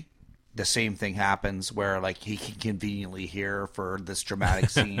movie, the same thing happens where he can conveniently hear for this dramatic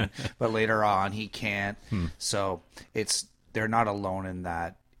scene, but later on he can't. So they're not alone in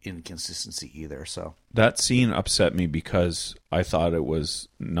that inconsistency either. So that scene upset me because I thought it was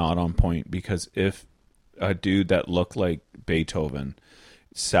not on point, because if a dude that looked like Beethoven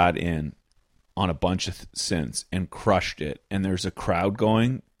sat in on a bunch of synths and crushed it, and there's a crowd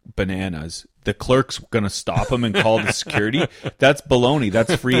going bananas, the clerk's going to stop him and call the security. That's baloney.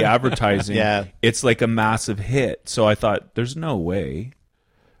 That's free advertising. Yeah. It's like a massive hit. So I thought, there's no way.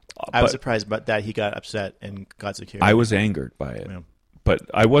 I was surprised about that. He got upset and got security. I was angered by it. Yeah. But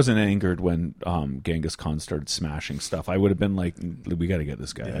I wasn't angered when Genghis Khan started smashing stuff. I would have been like, we got to get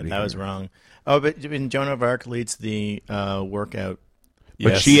this guy out of here. That was wrong. Oh, but Joan of Arc leads the workout.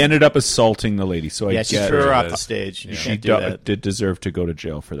 But she ended up assaulting the lady, so she threw her off the stage. Yeah. She did deserve to go to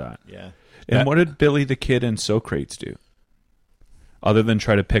jail for that. Yeah. And what did Billy the Kid and Socrates do? Other than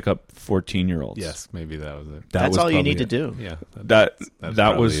try to pick up 14-year-olds. Yes, maybe that was it. That's all you need to do. Yeah.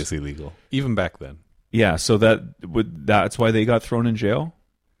 That was illegal. Even back then. Yeah, so that's why they got thrown in jail?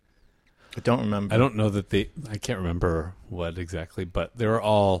 I don't remember. I don't know that I can't remember what exactly, but they were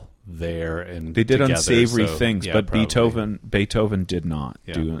all there and they did together, unsavory so, things, yeah, but probably. Beethoven did not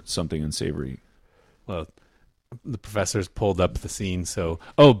do something unsavory. Well, the professors pulled up the scene, so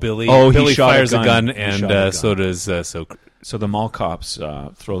Billy fires a gun, and so does So the mall cops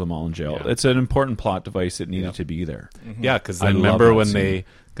throw them all in jail. Yeah. It's an important plot device that needed to be there. Mm-hmm. Yeah, because I remember when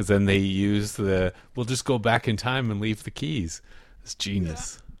then they used we'll just go back in time and leave the keys. It's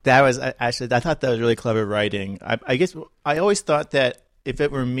genius. That was actually, I thought that was really clever writing. I guess I always thought that if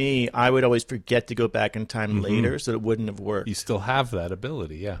it were me, I would always forget to go back in time later, so it wouldn't have worked. You still have that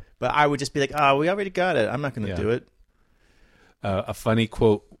ability, yeah. But I would just be like, we already got it. I'm not going to do it. A funny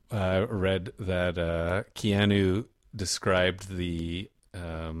quote I read that Keanu described the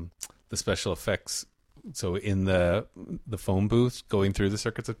special effects. So in the phone booth going through the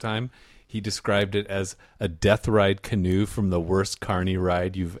circuits of time, he described it as a death ride canoe from the worst carny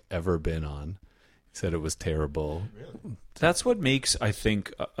ride you've ever been on. He said it was terrible. Really? That's what makes, I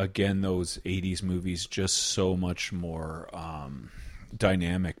think, again, those 80s movies just so much more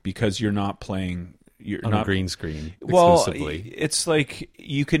dynamic, because you're not playing... on a green screen exclusively. Well, it's like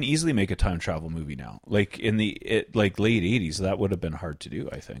you can easily make a time travel movie now. Like in the late 80s, that would have been hard to do,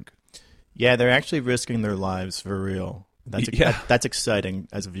 I think. Yeah, they're actually risking their lives for real. That's exciting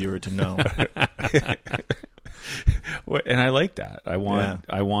as a viewer to know. And I like that. I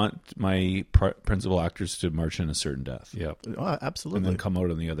want my principal actors to march in a certain death. Yep. Oh, absolutely. And then come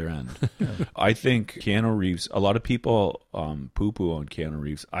out on the other end. I think Keanu Reeves, a lot of people poo-poo on Keanu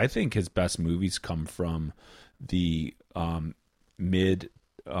Reeves. I think his best movies come from the mid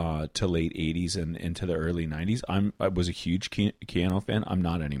to late 80s and into the early 90s. I was a huge Keanu fan. I'm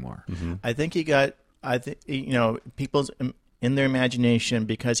not anymore. Mm-hmm. I think people's in their imagination,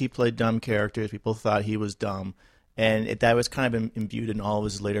 because he played dumb characters, people thought he was dumb. And that was kind of imbued in all of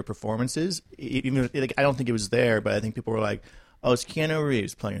his later performances. Even I don't think it was there, but I think people were like, "Oh, it's Keanu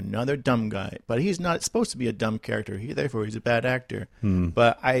Reeves playing another dumb guy," but he's not supposed to be a dumb character. Therefore, he's a bad actor.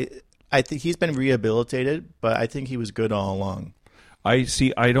 But I think he's been rehabilitated, but I think he was good all along. I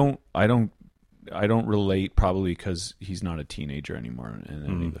see. I don't relate, probably because he's not a teenager anymore in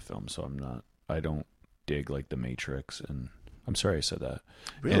any of the films. So I don't dig like The Matrix, and I'm sorry I said that.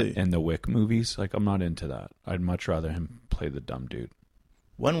 Really? And the Wick movies, like I'm not into that. I'd much rather him play the dumb dude.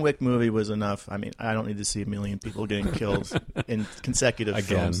 One Wick movie was enough. I mean, I don't need to see a million people getting killed in consecutive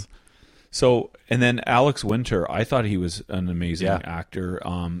films. So, and then Alex Winter, I thought he was an amazing actor.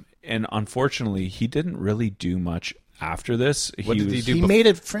 And unfortunately, he didn't really do much after this. What did he do? He made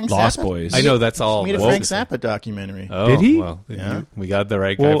a Frank Lost Zappa. Boys. I know, that's all. He made a Frank Zappa documentary. Oh, did he? Well, yeah. We got the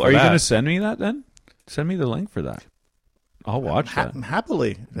right guy Well, for are you that. going to send me that then? Send me the link for that. I'll watch that.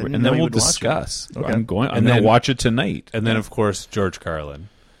 Happily. And then we'll discuss. Okay. I'm going to watch it tonight. And then, of course, George Carlin,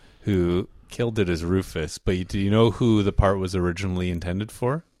 who killed it as Rufus. But do you know who the part was originally intended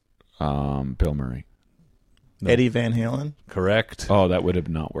for? Bill Murray. No. Eddie Van Halen? Correct. Oh, that would have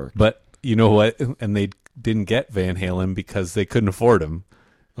not worked. But you know what? And they didn't get Van Halen because they couldn't afford him.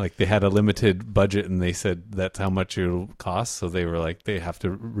 Like, they had a limited budget, and they said that's how much it'll cost. So they were like, they have to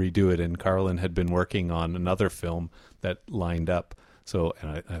redo it. And Carlin had been working on another film that lined up. So,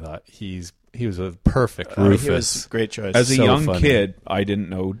 and I thought he was a perfect Rufus. He was a great choice. As a young kid, I didn't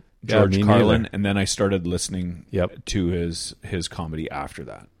know George Carlin, and then I started listening to his comedy after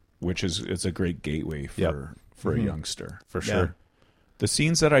that, which it's a great gateway for a youngster. For sure. Yeah. The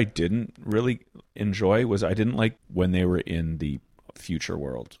scenes that I didn't really enjoy was I didn't like when they were in the future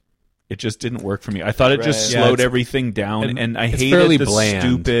world. It just didn't work for me. I thought it just slowed everything down, and I hated the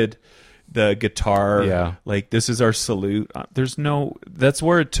stupid, the guitar. Like, this is our salute. That's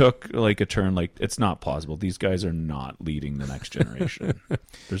where it took like a turn. Like, it's not possible. These guys are not leading the next generation.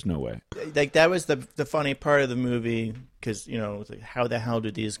 There's no way. Like, that was the funny part of the movie, because like, how the hell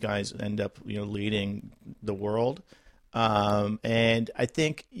did these guys end up leading the world? And I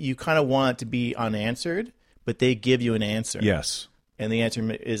think you kind of want it to be unanswered, but they give you an answer. Yes. And the answer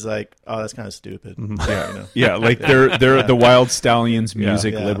is like, oh, that's kind of stupid. Yeah, yeah. Like they're the Wild Stallions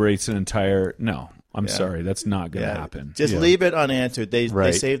music liberates an entire. No, I'm sorry, that's not going to happen. Just leave it unanswered. They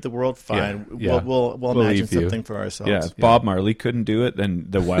saved the world. Fine. We'll imagine something for ourselves. Yeah. If Bob Marley couldn't do it, then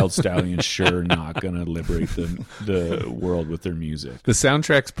the Wild Stallions sure not going to liberate the world with their music. The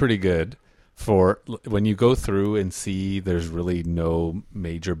soundtrack's pretty good. For when you go through and see, there's really no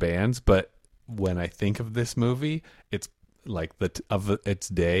major bands, but when I think of this movie, it's like of its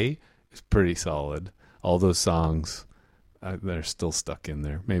day is pretty solid. All those songs they're still stuck in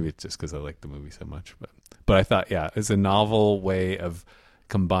there. Maybe it's just because I like the movie so much, but I thought it's a novel way of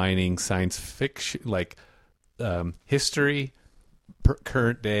combining science fiction, like history,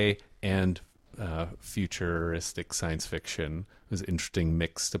 current day, and futuristic science fiction. It was an interesting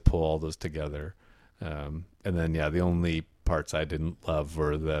mix to pull all those together. And then the only parts I didn't love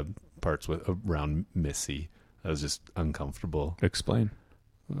were the parts around Missy. I was just uncomfortable. Explain.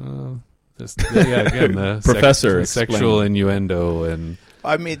 Again, the Professor, sexual innuendo, and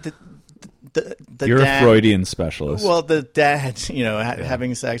I mean the you're dad, a Freudian specialist. Well, the dad,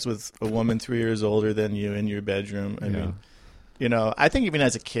 having sex with a woman 3 years older than you in your bedroom. I mean, I think even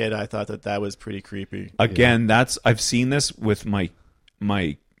as a kid, I thought that was pretty creepy. Again, I've seen this with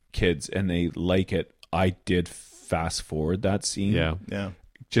my kids, and they like it. I did fast forward that scene. Yeah.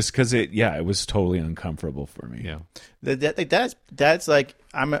 Just because it was totally uncomfortable for me. Yeah. That's like,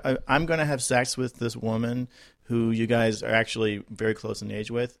 I'm going to have sex with this woman who you guys are actually very close in age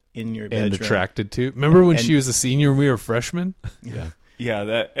with in your bedroom. And attracted to. Remember when she was a senior and we were freshmen? Yeah.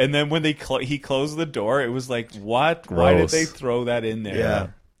 Yeah, and then when he closed the door, it was like, what? Gross. Why did they throw that in there? Yeah.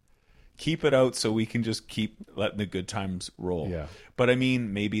 Keep it out so we can just keep letting the good times roll. Yeah. But I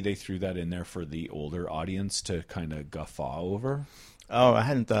mean, maybe they threw that in there for the older audience to kind of guffaw over. Oh, I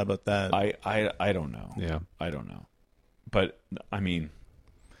hadn't thought about that. I don't know. Yeah. I don't know. But I mean,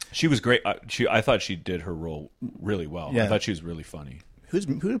 she was great. I thought she did her role really well. Yeah. I thought she was really funny.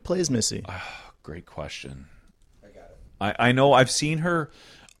 Who plays Missy? Great question. I know I've seen her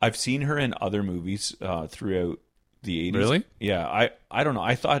in other movies throughout the 80s. Really? Yeah, I don't know.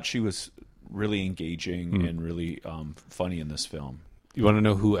 I thought she was really engaging and really funny in this film. You want to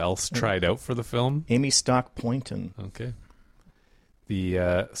know who else tried out for the film? Amy Stock Poynton. Okay.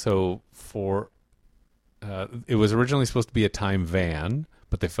 It was originally supposed to be a time van,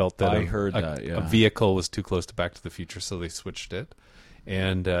 but they felt that I heard that, yeah. a vehicle was too close to Back to the Future, so they switched it.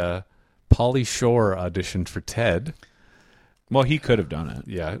 And Pauly Shore auditioned for Ted. Well, he could have done it.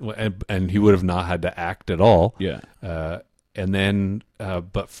 Yeah, and he would have not had to act at all. Yeah. And then,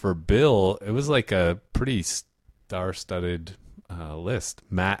 but for Bill, it was like a pretty star-studded list.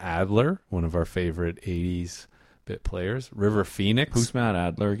 Matt Adler, one of our favorite 80s bit players. River Phoenix. Who's Matt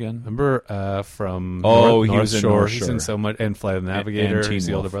Adler again? Remember from North he was in Shore. North He's Shore. in so much, and Flight of the Navigator. And Teen He's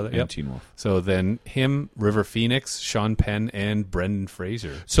the older Wolf. brother. And Yep. Teen Wolf. So then him, River Phoenix, Sean Penn, and Brendan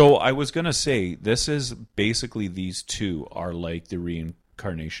Fraser. So I was going to say, this is basically, these two are like the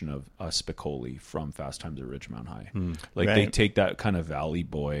reincarnation of Spicoli from Fast Times at Ridgemont High. Like they Right. take that kind of Valley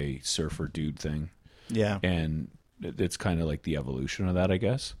Boy surfer dude thing. Yeah. And it's kind of like the evolution of that, I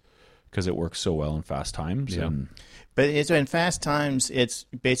guess, because it works so well in Fast Times. Yeah. And But in Fast Times, it's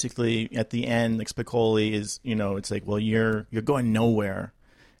basically at the end, like Spicoli is, it's like, well, you're going nowhere,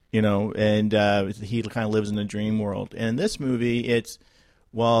 and he kind of lives in a dream world. And in this movie, it's,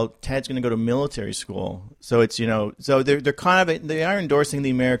 well, Ted's going to go to military school, so it's so they're kind of they are endorsing the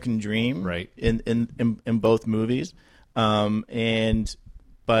American dream, Right. In both movies, but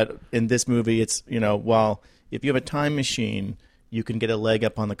in this movie, it's well, if you have a time machine, you can get a leg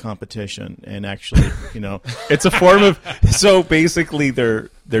up on the competition and actually, it's a form of, so basically they're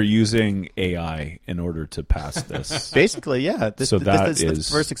using AI in order to pass this. Basically, yeah. This is the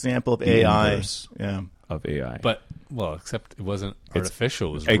first example of the AI. inverse Yeah. of AI. But, well, except it wasn't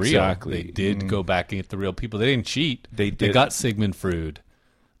artificial. It was exactly. real. They did go back and get the real people. They didn't cheat. They did. got Sigmund Freud.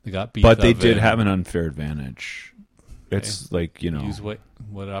 They got Beef But they Oven. did have an unfair advantage. It's like, Use what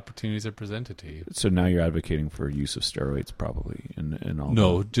opportunities are presented to you. So now you're advocating for use of steroids, probably, and all.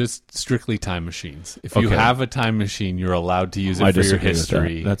 No, just strictly time machines. If you have a time machine, you're allowed to use it I for your disagree with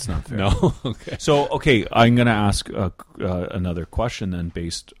history. that. That's not fair. No. Okay. So, okay, I'm going to ask another question then,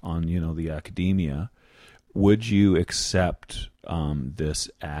 based on the academia. Would you accept this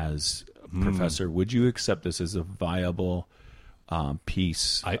as Professor? Would you accept this as a viable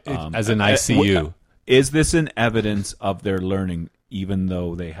piece as an ICU? Is this an evidence of their learning, even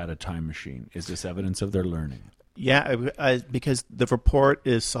though they had a time machine? Is this evidence of their learning? Yeah, because the report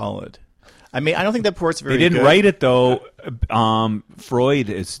is solid. I mean, I don't think that report's very good. They didn't write it, though. Freud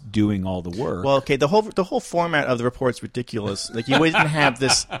is doing all the work. Well, okay, the whole format of the report's ridiculous. Like you wouldn't have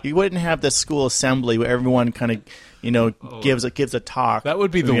this school assembly where everyone kind of gives a talk. That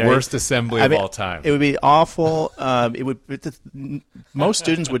would be the worst assembly of all time. It would be awful. Most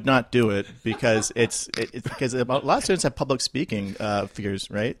students would not do it because because a lot of students have public speaking fears,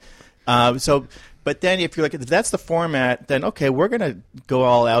 right? But then if that's the format, then okay, we're going to go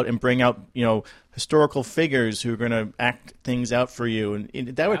all out and bring out historical figures who are going to act things out for you,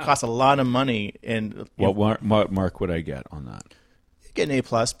 and that would cost a lot of money. And what mark would I get on that? You get an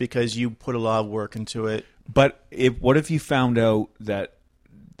A+ because you put a lot of work into it. But what if you found out that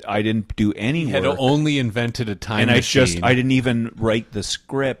I didn't do any work? Had only invented a time machine. I didn't even write the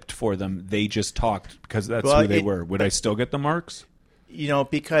script for them. They just talked because that's who they were. Would I still get the marks?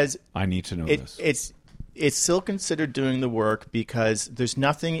 Because I need to know this. It's still considered doing the work because there's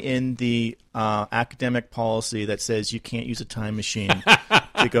nothing in the academic policy that says you can't use a time machine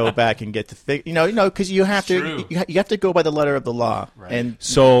to go back and get the because you have to go by the letter of the law, right. And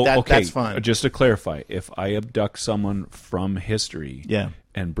so that's fine. Just to clarify, if I abduct someone from history,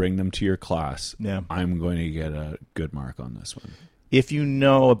 and bring them to your class, I'm going to get a good mark on this one. If you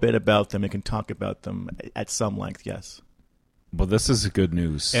know a bit about them and can talk about them at some length, yes. Well, this is good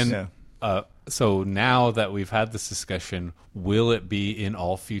news. And so now that we've had this discussion, will it be in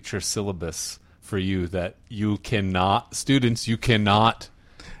all future syllabus for you that you cannot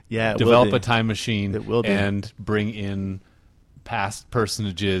develop a time machine and bring in past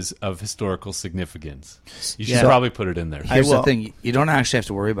personages of historical significance? You should probably put it in there. Here's the thing. You don't actually have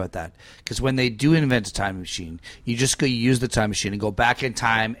to worry about that. Because when they do invent a time machine, you just go use the time machine and go back in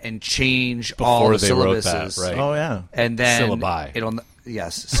time and change all the syllabuses. Wrote that, right. Oh, yeah. And then syllabi.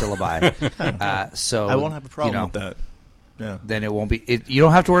 Yes, syllabi. So I won't have a problem with that. Yeah. Then it won't be. You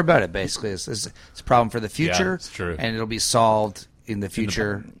don't have to worry about it. Basically, it's a problem for the future. Yeah, it's true. And it'll be solved in the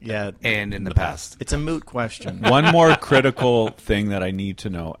future. And in the past. It's a moot question. One more critical thing that I need to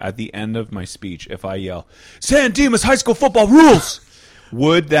know at the end of my speech: if I yell "San Dimas High School football rules,"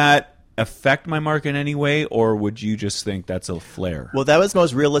 would that affect my mark in any way, or would you just think that's a flare? Well, that was the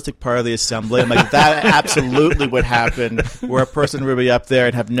most realistic part of the assembly. I'm like, that absolutely would happen, where a person would be up there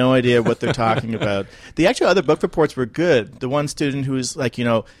and have no idea what they're talking about. The actual other book reports were good. The one student who was like,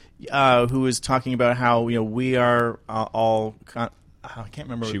 who was talking about how we are all. I can't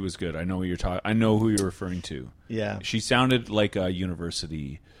remember. She was good. I know what you're talking. I know who you're referring to. Yeah, she sounded like a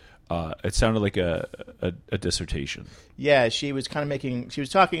university. It sounded like a dissertation. Yeah, she was kind of she was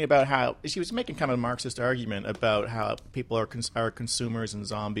talking about how she was making kind of a Marxist argument about how people are consumers and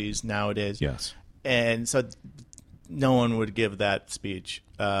zombies nowadays. Yes. And so no one would give that speech,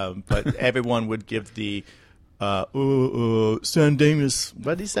 but everyone would give the San Dimas.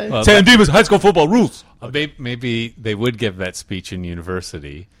 What did he say? San Dimas high school football rules. Maybe they would give that speech in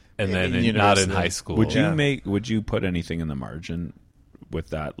university and then not in high school. Would you put anything in the margin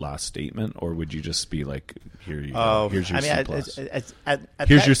with that last statement, or would you just be like, "Here you go. Here's your C plus.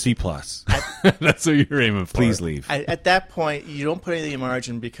 Here's your C plus." That's what you're aiming for. Please leave. At that point, you don't put anything in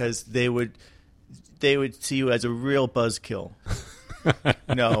margin because they would see you as a real buzzkill.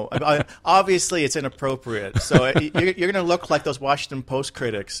 No, obviously it's inappropriate. So you're going to look like those Washington Post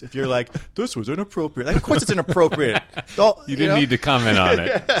critics if you're like, "This was inappropriate." Like, of course, it's inappropriate. You didn't need to comment on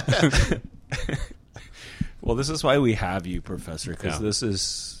it. Well, this is why we have you, Professor, because this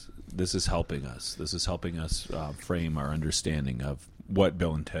is helping us. This is helping us frame our understanding of what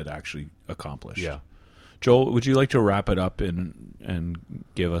Bill and Ted actually accomplished. Yeah. Joel, would you like to wrap it up and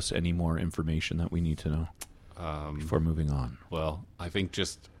give us any more information that we need to know before moving on? Well, I think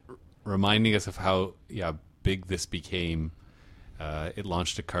just reminding us of how big this became. It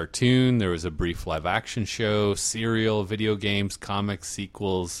launched a cartoon. There was a brief live-action show, serial, video games, comics,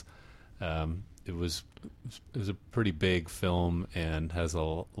 sequels. It was a pretty big film and has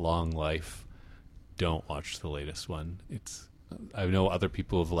a long life. Don't watch the latest one. I know other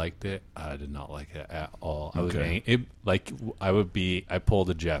people have liked it. I did not like it at all. I pulled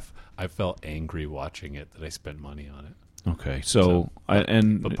a Jeff. I felt angry watching it that I spent money on it. Okay,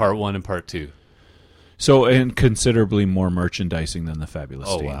 but part 1 and part 2. So, and considerably more merchandising than the Fabulous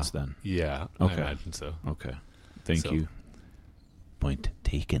Stains, then. Yeah, okay. I imagine so. Okay, thank you. Point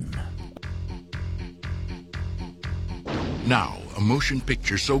taken. Now, a motion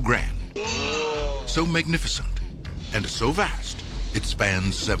picture so grand, so magnificent, and so vast, it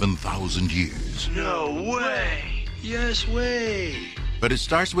spans 7,000 years. No way! Yes way! But it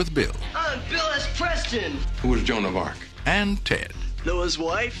starts with Bill. I'm Bill S. Preston! Who was Joan of Arc? And Ted. Noah's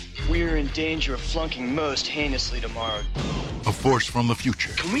wife? We're in danger of flunking most heinously tomorrow. A force from the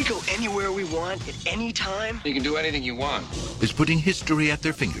future. Can we go anywhere we want at any time? You can do anything you want. Is putting history at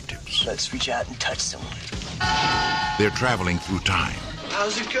their fingertips. Let's reach out and touch someone. They're traveling through time.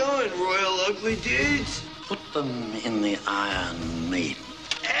 How's it going, Royal Ugly Dudes? Put them in the Iron Maiden.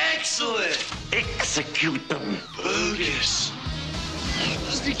 Excellent! Execute them. Bogus.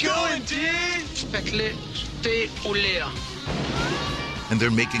 How's it going, dude? Spectre, stay Olea. And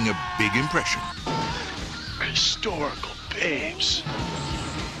they're making a big impression. Historical babes.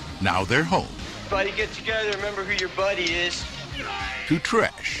 Now they're home. Everybody get together, remember who your buddy is. To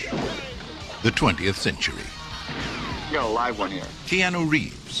trash the 20th century. You got a live one here. Keanu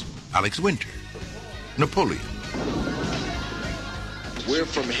Reeves, Alex Winter, Napoleon. We're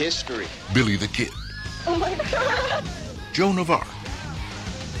from history. Billy the Kid. Oh my God. Joan of Arc.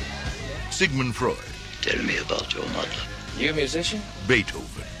 Sigmund Freud. Tell me about your mother. You a musician?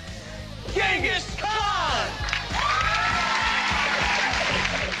 Beethoven. Genghis Khan!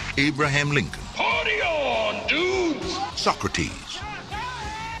 Abraham Lincoln. Party on, dudes! Socrates.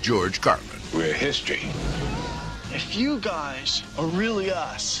 George Carlin. We're history. If you guys are really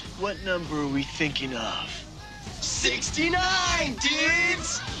us, what number are we thinking of? 69,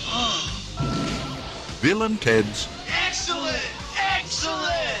 dudes! Bill and Ted's Excellent!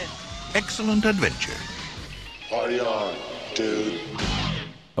 Excellent! Excellent Adventure. Party on, dude.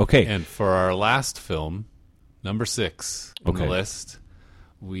 Okay. And for our last film, number 6 on the list,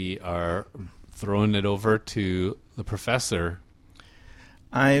 we are throwing it over to the Professor.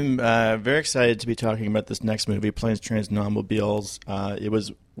 I'm very excited to be talking about this next movie, Planes, Trains, and Automobiles. It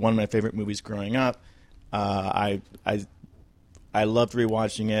was one of my favorite movies growing up. I loved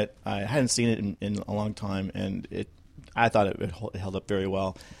rewatching it. I hadn't seen it in a long time, and I thought it held up very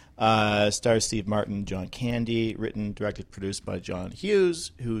well. Stars Steve Martin, John Candy, written, directed, produced by John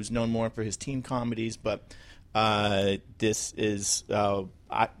Hughes, who's known more for his teen comedies, but this is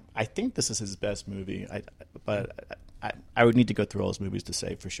I think this is his best movie. I would need to go through all his movies to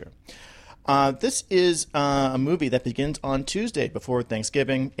say for sure. This is a movie that begins on Tuesday before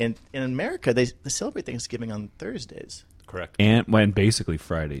Thanksgiving. In America, they celebrate Thanksgiving on Thursdays. Correct. And when basically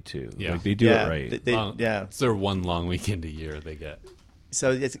Friday too. Yeah. Like they do it right. It's their one long weekend a year they get.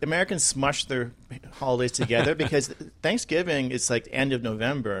 So Americans smush their holidays together because Thanksgiving is like the end of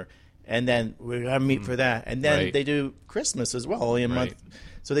November, and then we gotta meet for that, and then they do Christmas as well, only a month.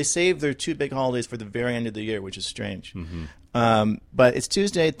 So they save their two big holidays for the very end of the year, which is strange. But it's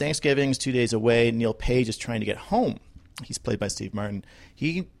Tuesday, Thanksgiving's 2 days away. Neil Page is trying to get home. He's played by Steve Martin.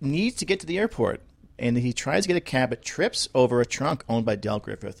 He needs to get to the airport, and he tries to get a cab, but trips over a trunk owned by Del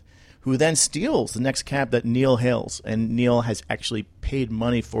Griffith, who then steals the next cab that Neil hails. And Neil has actually paid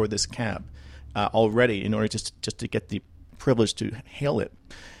money for this cab already in order just to get the privilege to hail it.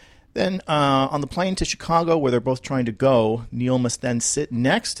 Then on the plane to Chicago, where they're both trying to go, Neil must then sit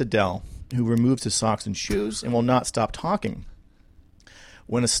next to Del, who removes his socks and shoes and will not stop talking.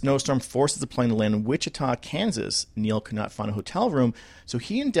 When a snowstorm forces the plane to land in Wichita, Kansas, Neil could not find a hotel room, so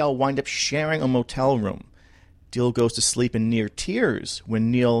he and Del wind up sharing a motel room. Del goes to sleep in near tears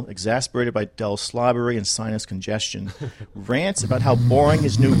when Neil, exasperated by Del's slobbery and sinus congestion, rants about how boring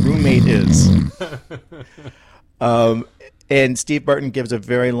his new roommate is. And Steve Martin gives a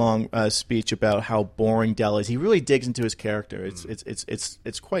very long speech about how boring Del is. He really digs into his character.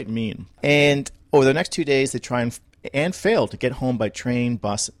 It's quite mean. And over the next 2 days, they try and fail to get home by train,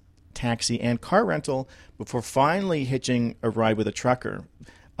 bus, taxi, and car rental before finally hitching a ride with a trucker.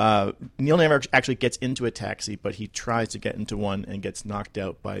 Neil never actually gets into a taxi, but he tries to get into one and gets knocked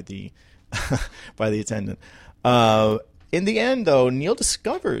out by the by the attendant. In the end, though, Neil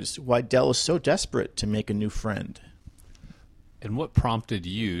discovers why Del is so desperate to make a new friend. And what prompted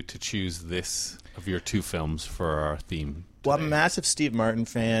you to choose this of your two films for our theme? Well, I'm a massive Steve Martin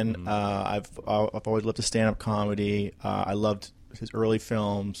fan. I've always loved his stand-up comedy. I loved his early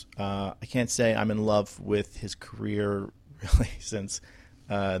films. I can't say I'm in love with his career really since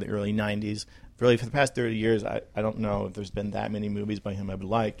the early 90s. Really, for the past 30 years, I don't know if there's been that many movies by him I've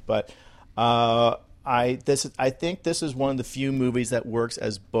liked. But I think this is one of the few movies that works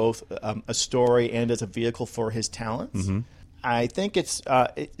as both a story and as a vehicle for his talents. I think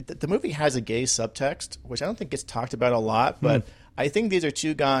the movie has a gay subtext, which I don't think gets talked about a lot, but I think these are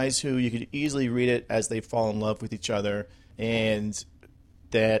two guys who you could easily read it as they fall in love with each other, and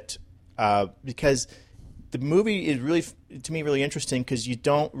that because the movie is really, to me, really interesting because you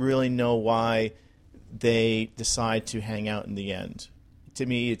don't really know why they decide to hang out in the end. To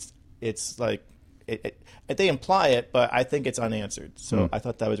me, it's like they imply it, but I think it's unanswered. So I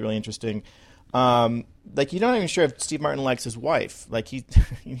thought that was really interesting. Like, you're not even sure if Steve Martin likes his wife. Like,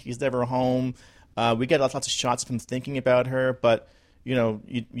 he's never home. We get lots of shots of him thinking about her, but you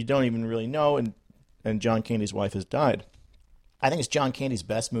don't even really know. And John Candy's wife has died. I think it's John Candy's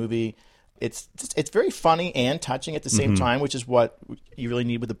best movie. It's very funny and touching at the same time, which is what you really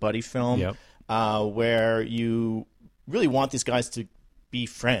need with a buddy film, where you really want these guys to be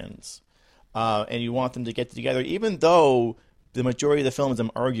friends, and you want them to get together, even though the majority of the film is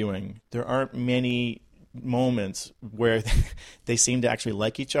them arguing. There aren't many moments where they seem to actually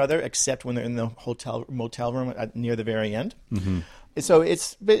like each other, except when they're in the motel room near the very end. So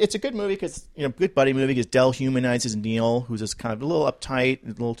it's a good movie because good buddy movie because Del humanizes Neil, who's just kind of a little uptight, a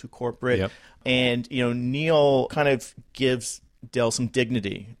little too corporate, and Neil kind of gives Del some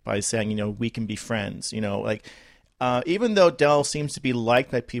dignity by saying we can be friends. Even though Del seems to be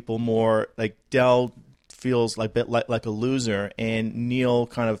liked by people more, like Del feels like a loser, and Neil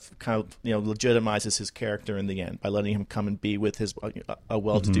kind of legitimizes his character in the end by letting him come and be with his a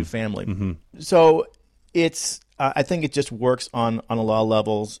well-to-do family. So it's I think it just works on a lot of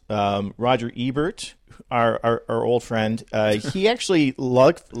levels. Roger Ebert, our old friend, he actually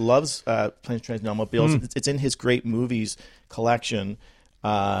loves Planes, Trains, and Automobiles. It's in his great movies collection.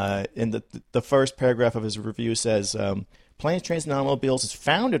 And the first paragraph of his review says, Planes, Trains, and Automobiles is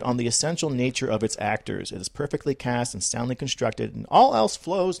founded on the essential nature of its actors. It is perfectly cast and soundly constructed, and all else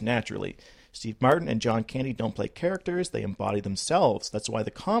flows naturally. Steve Martin and John Candy don't play characters, they embody themselves. That's why the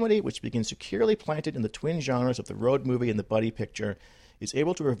comedy, which begins securely planted in the twin genres of the road movie and the buddy picture, is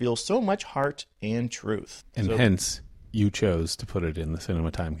able to reveal so much heart and truth. And hence, you chose to put it in the cinema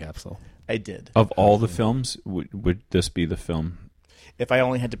time capsule. I did. Of all the films, would this be the film? If I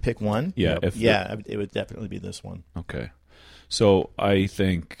only had to pick one? Yeah. It would definitely be this one. Okay. So I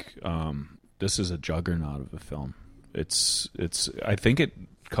think this is a juggernaut of a film. I think it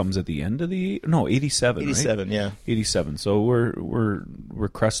comes at the end of 87. 87, right? yeah. 87. So we're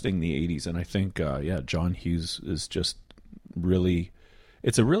cresting the 80s, and I think John Hughes is just really.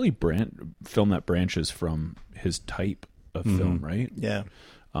 It's a really film that branches from his type of film, right? Yeah.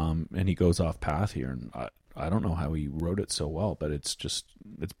 And he goes off path here, and I don't know how he wrote it so well, but it's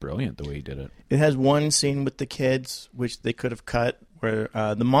brilliant the way he did it. It has one scene with the kids, which they could have cut, where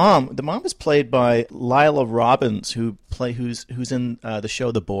the mom is played by Lila Robbins, who's in the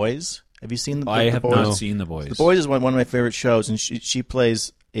show The Boys. Have you seen the Boys? I have not seen The Boys. The Boys is one of my favorite shows, and she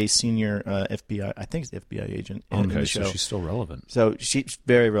plays a senior FBI, I think it's the FBI agent in the show. So she's still relevant. So she's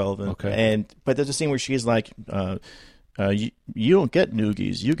very relevant. Okay. But there's a scene where she's like, you don't get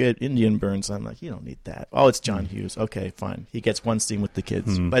noogies, you get Indian burns. I'm like, you don't need that. Oh, it's John Hughes. Okay, fine. He gets one scene with the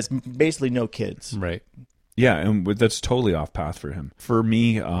kids, but it's basically no kids. Right. Yeah, and that's totally off path for him. For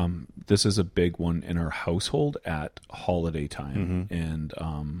me, this is a big one in our household at holiday time, and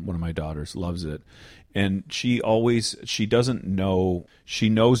one of my daughters loves it. And she doesn't know, she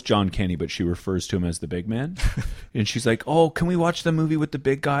knows John Candy, but she refers to him as the big man. And she's like, oh, can we watch the movie with the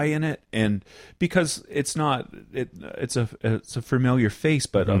big guy in it? And because it's a familiar face,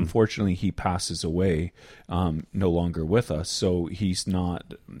 but unfortunately he passes away, no longer with us. So his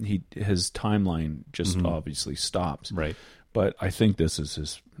timeline just obviously stops. Right. But I think this is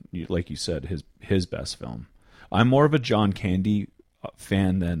his, like you said, his best film. I'm more of a John Candy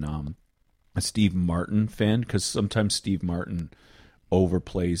fan than a Steve Martin fan, because sometimes Steve Martin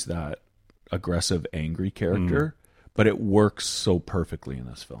overplays that aggressive, angry character, but it works so perfectly in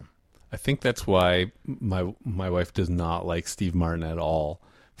this film. I think that's why my wife does not like Steve Martin at all.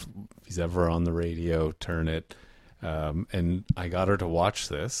 If he's ever on the radio, turn it. And I got her to watch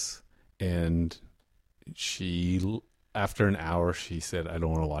this, and she, after an hour, she said, I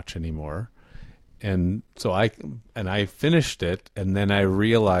don't want to watch anymore. And so I finished it, and then I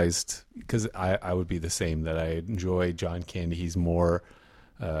realized, because I would be the same, that I enjoy John Candy. He's more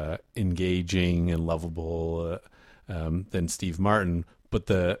engaging and lovable than Steve Martin. But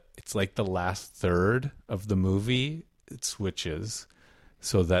it's like the last third of the movie, it switches,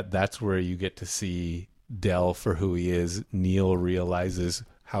 so that's where you get to see Del for who he is. Neil realizes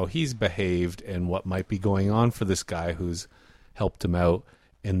how he's behaved and what might be going on for this guy who's helped him out.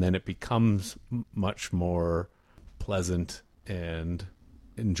 And then it becomes much more pleasant and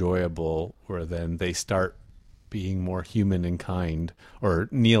enjoyable, where then they start being more human and kind, or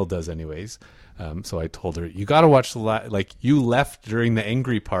Neil does anyways. So I told her, you got to watch you left during the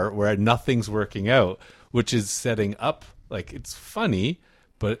angry part where nothing's working out, which is setting up, like, it's funny,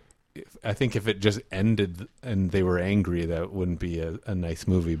 but I think if it just ended and they were angry, that wouldn't be a nice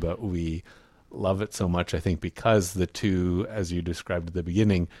movie. But we love it so much, I think, because the two, as you described at the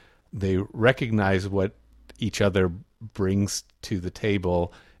beginning, they recognize what each other brings to the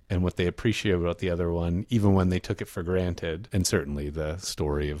table and what they appreciate about the other one, even when they took it for granted. And certainly the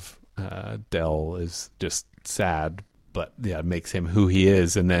story of Del is just sad, but yeah, it makes him who he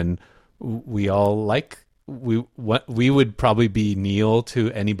is. And then we all we would probably be Neil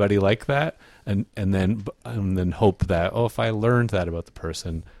to anybody like that, and then hope that, if I learned that about the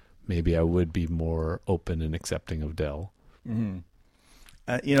person, maybe I would be more open and accepting of Del. Mm-hmm.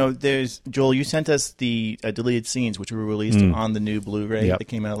 There's Joel. You sent us the deleted scenes, which were released on the new Blu-ray that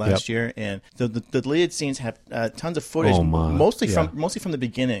came out last year, and the deleted scenes have tons of footage, mostly from the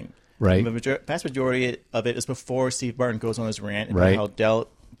beginning. Right. The vast majority of it is before Steve Martin goes on his rant about how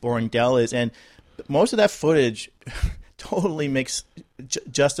boring Del is, and most of that footage totally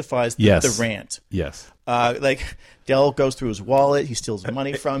justifies the rant. Yes. Like Del goes through his wallet, he steals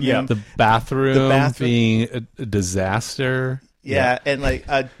money from him. The bathroom being a disaster. Yeah, and like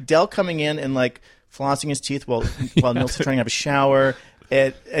Del coming in and like flossing his teeth while Neil's trying to have a shower,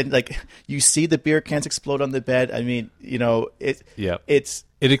 and like you see the beer cans explode on the bed. I mean, it's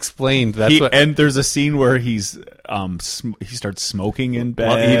explained. And there's a scene where he starts smoking in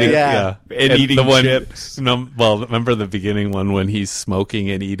bed, and eating chips. Remember the beginning one when he's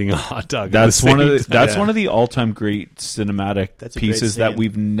smoking and eating a hot dog? That's one of the all-time great cinematic pieces that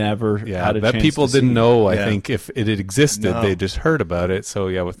we've never had a chance people to didn't see. know. I think if it had existed, they just heard about it.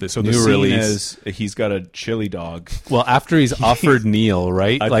 So with this new release, he's got a chili dog. Well, after he's offered Neil,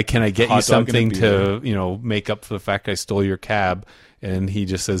 right? Like, can I get you something to make up for the fact I stole your cab? And he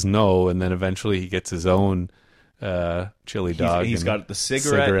just says no, and then eventually he gets his own chili dog. He's got the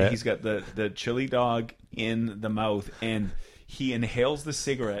cigarette. He's got the chili dog in the mouth, and he inhales the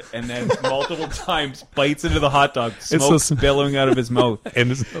cigarette, and then multiple times bites into the hot dog, smoke billowing out of his mouth. And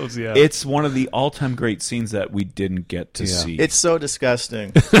his nose, It's one of the all-time great scenes that we didn't get to see. It's so disgusting.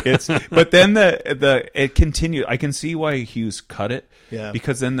 But then it continued. I can see why Hughes cut it. Yeah.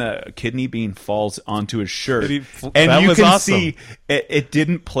 Because then the kidney bean falls onto his shirt. And you can awesome. see it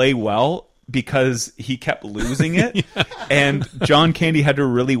didn't play well, because he kept losing it, and John Candy had to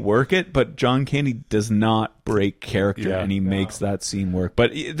really work it. But John Candy does not break character, and he makes that scene work.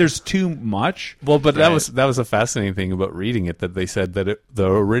 But there's too much. Well, but that was a fascinating thing about reading it, that they said that the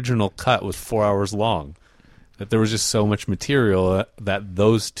original cut was 4 hours long. That there was just so much material that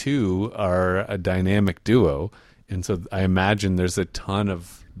those two are a dynamic duo, and so I imagine there's a ton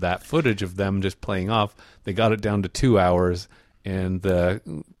of that footage of them just playing off. They got it down to 2 hours, and the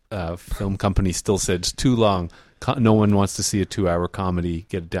film company still said it's too long. No one wants to see a 2-hour comedy.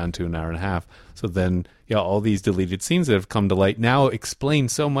 Get it down to an hour and a half. So then, all these deleted scenes that have come to light now explain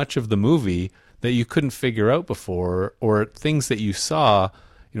so much of the movie that you couldn't figure out before, or things that you saw.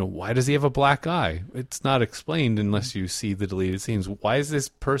 Why does he have a black eye? It's not explained unless you see the deleted scenes. Why is this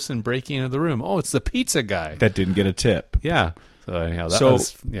person breaking into the room? Oh, it's the pizza guy that didn't get a tip. Yeah. So anyhow, that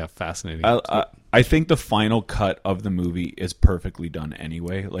was fascinating. I think the final cut of the movie is perfectly done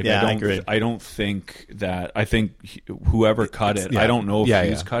anyway. Like, I don't think that. I think whoever cut it, I don't know if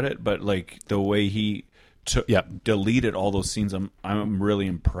he's cut it, but like the way he deleted all those scenes, I'm really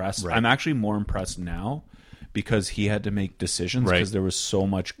impressed. Right. I'm actually more impressed now because he had to make decisions because there was so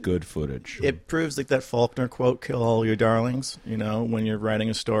much good footage. It proves like that Faulkner quote, "Kill all your darlings." When you're writing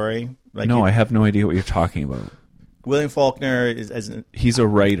a story. Like no, I have no idea what you're talking about. William Faulkner he's a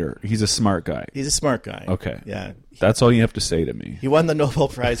writer. He's a smart guy. He's a smart guy. Okay. Yeah. That's all you have to say to me. He won the Nobel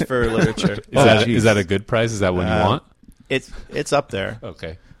Prize for Literature. Is that a good prize? Is that what you want? It's up there.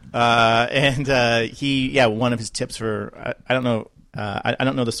 Okay. And he one of his tips for I don't know I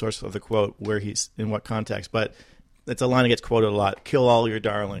don't know the source of the quote, where he's in what context, but it's a line that gets quoted a lot. Kill all your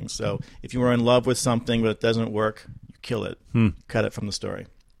darlings. So if you were in love with something but it doesn't work, you kill it. Cut it from the story.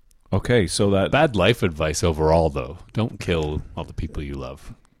 Okay, so that bad life advice overall, though. Don't kill all the people you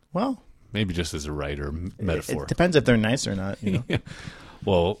love. Well, maybe just as a writer metaphor. It depends if they're nice or not.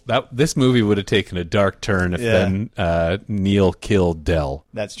 Well, this movie would have taken a dark turn if then Neil killed Del.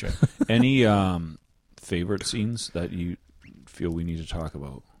 That's true. Any favorite scenes that you feel we need to talk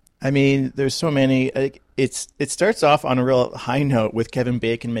about? I mean, there's so many. It starts off on a real high note with Kevin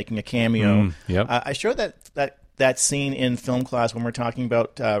Bacon making a cameo. I showed that scene in film class when we're talking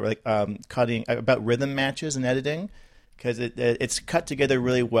about cutting about rhythm matches and editing, because it's cut together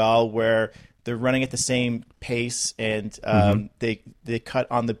really well where they're running at the same pace and they cut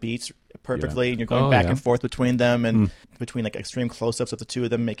on the beats perfectly, and you're going back and forth between them and between like extreme close-ups of the two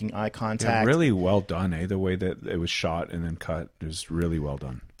of them making eye contact. Yeah, really well done, The way that it was shot and then cut is really well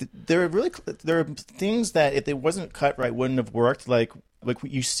done. There are things that if they wasn't cut right wouldn't have worked, like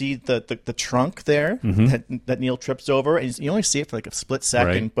you see the trunk there that Neil trips over, and you only see it for like a split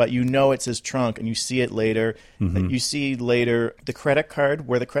second, but you know it's his trunk, and you see it later. You see later the credit card,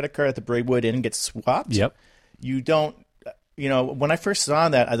 where the credit card at the Braidwood Inn gets swapped. Yep. You don't. When I first saw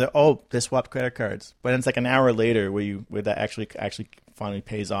that, I thought, "Oh, they swapped credit cards." But it's like an hour later where that actually finally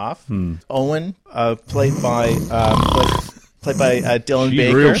pays off. Owen, played by Dylan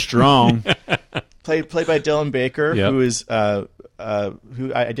Baker, real strong. played by Dylan Baker, yep. who is who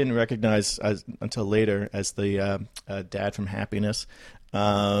I didn't recognize until later as the dad from Happiness.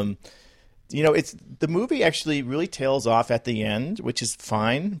 It's the movie actually really tails off at the end, which is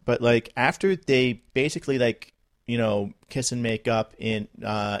fine. But like after they basically kiss and make up in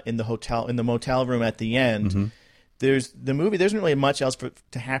the motel room at the end, there isn't really much else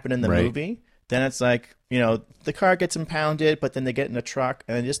to happen in the movie. Then it's like, the car gets impounded, but then they get in a truck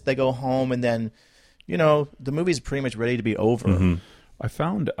and they go home, and then the movie's pretty much ready to be over. I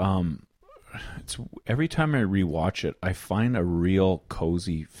found it's every time I rewatch it, I find a real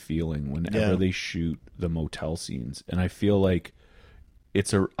cozy feeling whenever they shoot the motel scenes, and I feel like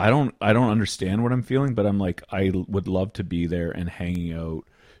I don't understand what I'm feeling, but I'm like, I would love to be there and hanging out,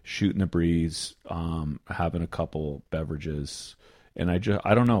 shooting the breeze, having a couple beverages. And I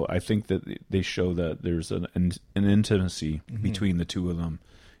don't know. I think that they show that there's an intimacy between the two of them,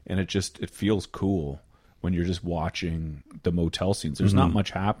 and it feels cool when you're just watching the motel scenes. There's not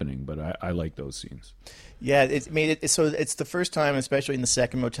much happening, but I like those scenes. Yeah, it's the first time, especially in the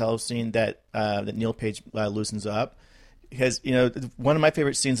second motel scene, that Neil Page loosens up. Because one of my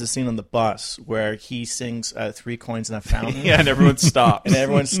favorite scenes is the scene on the bus where he sings 3 Coins in a Fountain. Yeah, and everyone stops.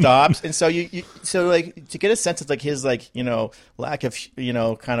 And so so to get a sense of like his lack of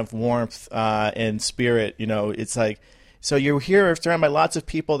kind of warmth and spirit, it's like, so you're here surrounded by lots of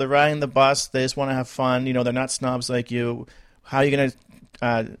people. They're riding the bus. They just want to have fun. They're not snobs like you. How are you going to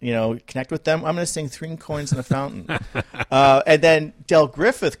connect with them? I'm going to sing 3 Coins in a Fountain. And then Del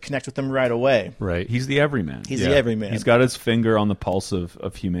Griffith connect with them right away. Right. He's the everyman. The everyman. He's got his finger on the pulse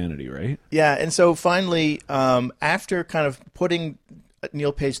of humanity, right? Yeah. And so finally, after kind of putting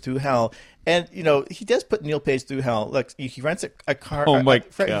Neil Page through hell. And, you know, he does put Neil Page through hell. Look, he rents a car. Oh, my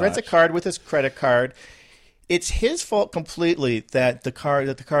He rents a card with his credit card. It's his fault completely that the car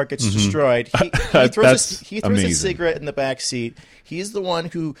gets destroyed. He throws a cigarette in the back seat. He's the one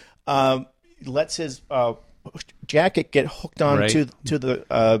who lets his jacket get hooked on to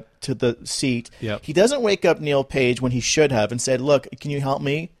the seat. Yep. He doesn't wake up Neil Page when he should have and said, "Look, can you help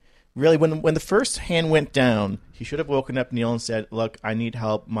me?" Really, when the first hand went down, he should have woken up Neil and said, "Look, I need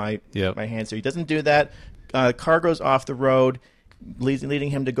help. My hand." So he doesn't do that. Car goes off the road, leading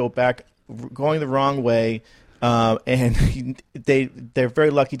him to go back, going the wrong way. And they're very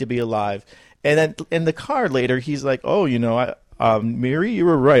lucky to be alive. And then in the car later, he's like, "Oh, you know, Mary, you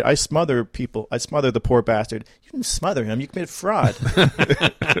were right. I smother people. I smother the poor bastard. You didn't smother him. You committed fraud.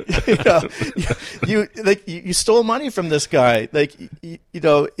 you stole money from this guy. Like, you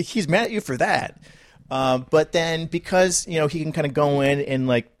know, he's mad at you for that. But then because, you know, he can kind of go in and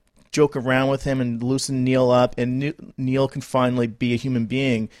like joke around with him and loosen Neil up, and Neil can finally be a human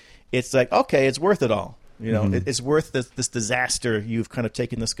being. It's like, okay, it's worth it all. You know, it's worth this disaster you've kind of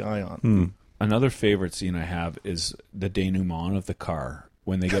taken this guy on. Another favorite scene I have is the denouement of the car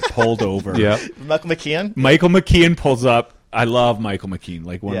when they get pulled over. Michael McKean? Michael McKean pulls up. I love Michael McKean,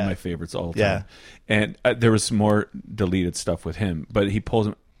 like one of my favorites all the time. And there was some more deleted stuff with him, but he pulls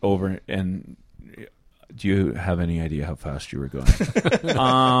him over. And do you have any idea how fast you were going?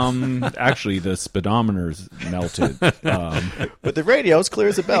 Actually, the speedometer's melted. But the radio's clear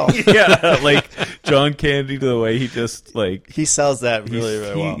as a bell. Yeah, like John Candy, the way he just like he sells that really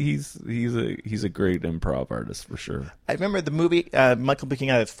well. He's a great improv artist for sure. I remember the movie Michael McKean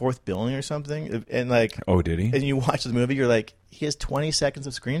had his fourth billing or something, and like, oh, did he? And you watch the movie, you're like, he has 20 seconds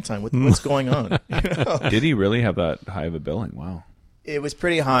of screen time. What's going on? You know? Did he really have that high of a billing? Wow. It was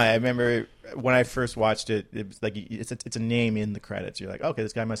pretty high. I remember when I first watched it, it was like it's a name in the credits. You're like, okay,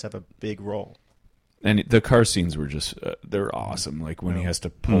 this guy must have a big role. And the car scenes were just they're awesome. Like when he has to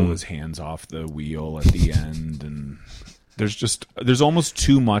pull his hands off the wheel at the end, and there's almost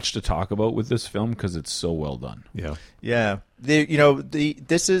too much to talk about with this film because it's so well done. Yeah.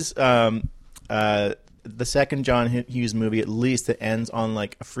 This is the second John Hughes movie, at least, that ends on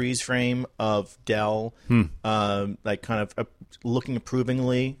like a freeze frame of Del, like kind of looking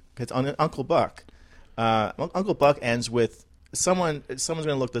approvingly. Because on Uncle Buck, Uncle Buck ends with someone's going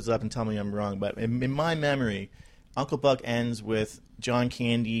to look this up and tell me I'm wrong, but in my memory, Uncle Buck ends with John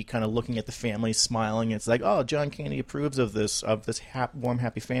Candy kind of looking at the family, smiling. It's like, oh, John Candy approves of this warm,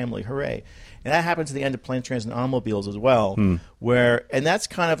 happy family, hooray! And that happens at the end of Planes, Trains, and Automobiles as well, and that's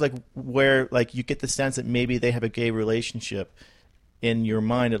kind of like where like you get the sense that maybe they have a gay relationship in your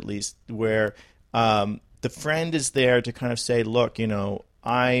mind, at least, where the friend is there to kind of say, look, you know,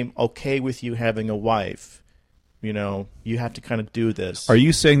 I'm okay with you having a wife. You know, you have to kind of do this. Are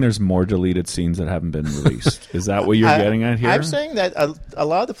you saying there's more deleted scenes that haven't been released? Is that what you're getting at here? I'm saying that a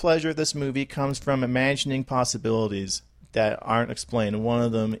lot of the pleasure of this movie comes from imagining possibilities that aren't explained. And one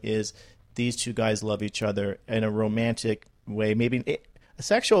of them is these two guys love each other in a romantic way, maybe a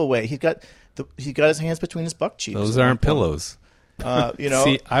sexual way. He got his hands between his buck cheeks. Those aren't pillows. You know,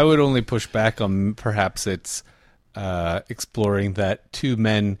 see, I would only push back on perhaps it's exploring that two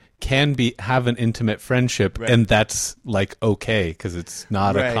men can have an intimate friendship, and that's like okay because it's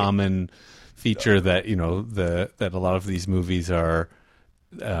not a common feature that you know that a lot of these movies are.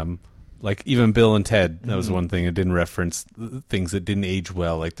 Like even Bill and Ted, that was one thing. It didn't reference things that didn't age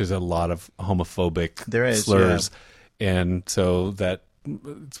well. Like there's a lot of homophobic slurs, and so that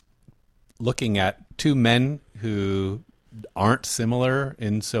looking at two men who aren't similar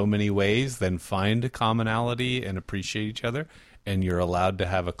in so many ways, then find a commonality and appreciate each other, and you're allowed to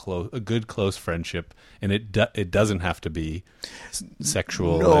have a good close friendship, and it doesn't have to be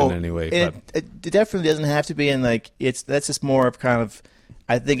sexual in any way. It definitely doesn't have to be, and like that's just more of kind of.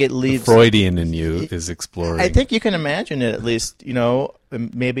 I think it leaves the Freudian in you is exploring. I think you can imagine it at least. You know,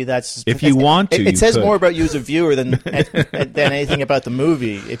 maybe that's if you want to. It says more about you as a viewer than anything about the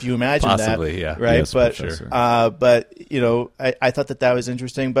movie. If you imagine possibly, that, yeah, right? Yes, but sure. But you know, I thought that was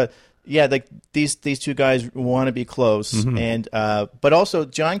interesting. But yeah, like these two guys want to be close, and but also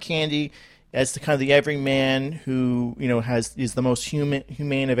John Candy as the kind of the everyman who you know is the most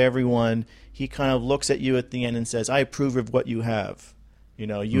humane of everyone. He kind of looks at you at the end and says, "I approve of what you have." You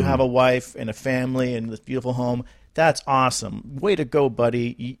know, you have a wife and a family and this beautiful home. That's awesome. Way to go,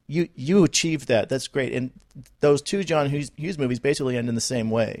 buddy. You achieved that. That's great. And those two John Hughes movies basically end in the same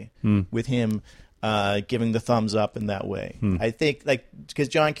way, with him giving the thumbs up in that way. I think, like, because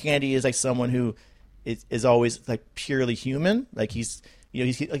John Candy is like someone who is always like purely human. Like he's very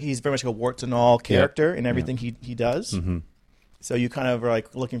much like a warts and all character in everything he does. So you kind of are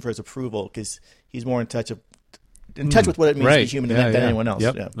like looking for his approval because he's more in touch with what it means to be human than anyone else.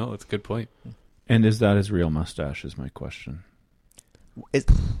 Yep. Yeah. No, that's a good point. And is that his real mustache? Is my question.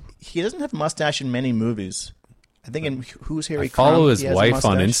 He doesn't have a mustache in many movies. I think in Who's Harry I follow Crumb, his he has a wife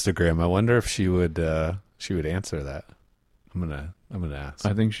on mustache. Instagram. I wonder if she would answer that. I'm gonna ask.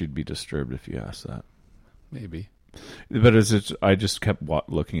 I think she'd be disturbed if you asked that. Maybe. But I just kept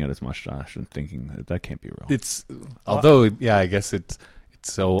looking at his mustache and thinking that can't be real. It's although I guess it's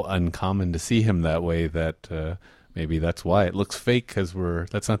so uncommon to see him that way that maybe that's why it looks fake because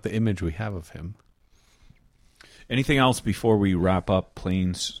that's not the image we have of him. Anything else before we wrap up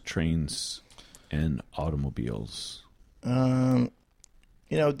Planes, Trains, and Automobiles?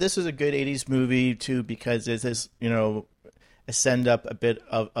 This is a good 80s movie too because it is, ascend up a bit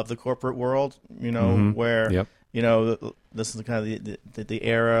of the corporate world, where Yep. This is kind of the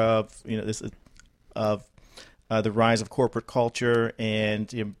era of this of the rise of corporate culture,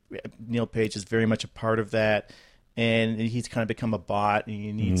 and Neil Page is very much a part of that, and he's kind of become a bot. And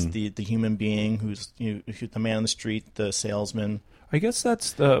he needs the human being who's the man on the street, the salesman. I guess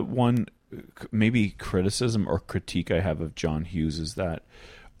that's the one maybe criticism or critique I have of John Hughes is that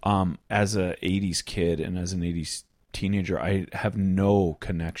as a 80s kid and as an 80s teenager, I have no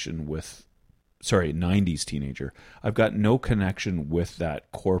connection with 90s teenager. I've got no connection with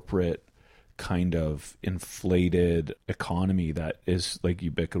that corporate kind of inflated economy that is like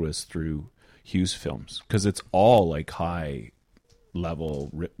ubiquitous through Hughes films because it's all like high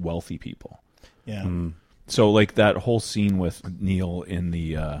level wealthy people. Yeah. So like that whole scene with Neil in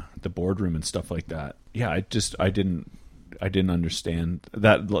the boardroom and stuff like that. Yeah, I didn't understand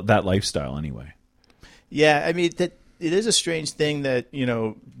that lifestyle anyway. Yeah, I mean that it is a strange thing that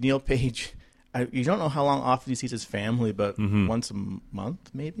Neil Page. You don't know how long often he sees his family, but once a month,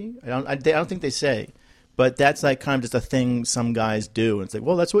 maybe. I don't think they say, but that's like kind of just a thing some guys do. And it's like,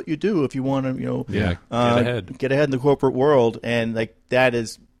 well, that's what you do if you want to, get ahead in the corporate world, and like that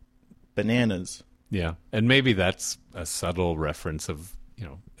is bananas. Yeah, and maybe that's a subtle reference of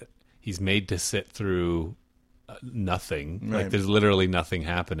he's made to sit through nothing, right. Like there's literally nothing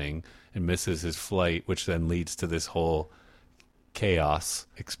happening, and misses his flight, which then leads to this whole chaos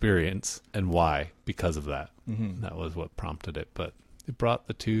experience. And why? Because of that. That was what prompted it, but it brought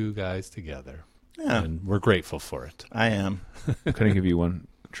the two guys together. Yeah. And we're grateful for it. I am. Can I give you one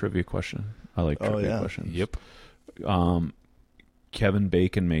trivia question? I like trivia questions. Yep. Kevin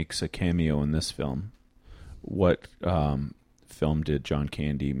Bacon makes a cameo in this film. What film did John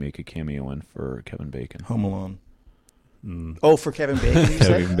Candy make a cameo in for Kevin Bacon? Home Alone. Oh, for Kevin Bacon, you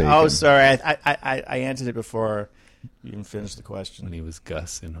said? Bacon. Oh, sorry. I answered it before you even finished the question. When he was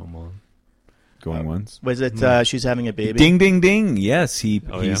Gus in Home Alone. Going once? Was it She's Having a Baby? Ding, ding, ding. Yes,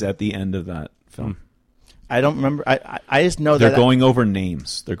 he's at the end of that film. I don't remember. I just know They're that... going over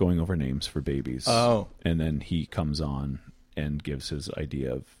names. They're going over names for babies. Oh. And then he comes on and gives his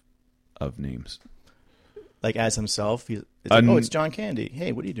idea of names. Like as himself? It's like, it's John Candy.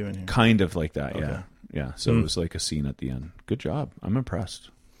 Hey, what are you doing here? Kind of like that, Okay. yeah. Yeah, so it was like a scene at the end. Good job. I'm impressed.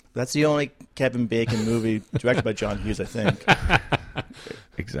 That's the only Kevin Bacon movie directed by John Hughes, I think.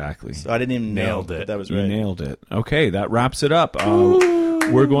 Exactly. So I didn't even Nailed know it. that was You right. nailed it. Okay, that wraps it up.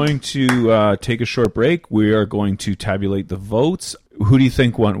 We're going to take a short break. We are going to tabulate the votes. Who do you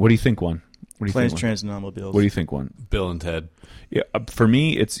think won? What do you think won? What do you Planes, think won? Trains, and Automobiles. What do you think won? Bill and Ted. Yeah, for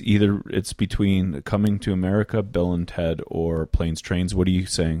me, it's between Coming to America, Bill and Ted, or Planes, Trains. What are you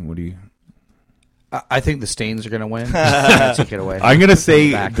saying? What do you? I think the Stains are going to win. Take it away. I'm going to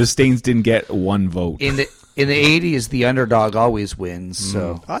say the Stains didn't get one vote. In the 80s, the underdog always wins.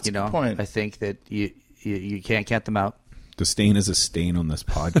 So That's a good point. I think that you can't count them out. The stain is a stain on this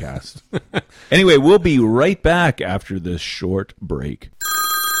podcast. Anyway, we'll be right back after this short break.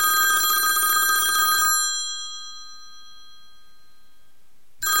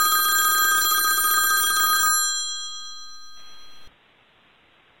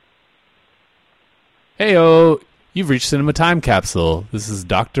 Heyo, you've reached Cinema Time Capsule. This is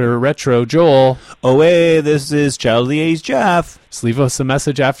Dr. Retro Joel. Oh, hey, this is Child of the Age Jeff. Just leave us a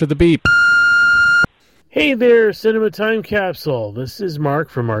message after the beep. Hey there, Cinema Time Capsule. This is Mark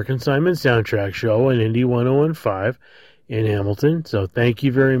from Mark and Simon Soundtrack Show on Indy 1015 in Hamilton. So thank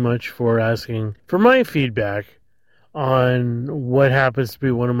you very much for asking for my feedback on what happens to be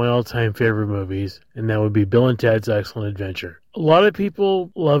one of my all-time favorite movies, and that would be Bill and Ted's Excellent Adventure. A lot of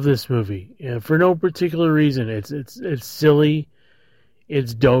people love this movie, and for no particular reason. It's silly,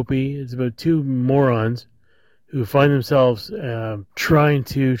 it's dopey. It's about two morons who find themselves trying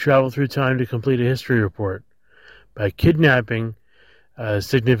to travel through time to complete a history report by kidnapping a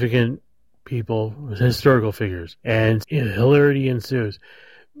significant people, historical figures, and hilarity ensues.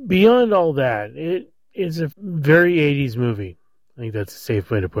 Beyond all that, it's a very 80s movie. I think that's a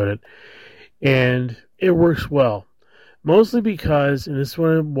safe way to put it. And it works well. Mostly because, and this is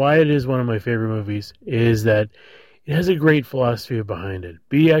why it is one of my favorite movies, is that it has a great philosophy behind it.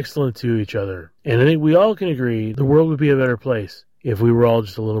 Be excellent to each other. And I think we all can agree the world would be a better place if we were all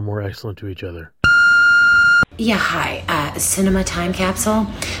just a little more excellent to each other. Yeah, hi, Cinema Time Capsule.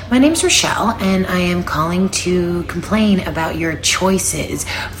 My name's Rochelle, and I am calling to complain about your choices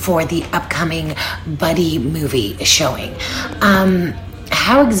for the upcoming Buddy movie showing.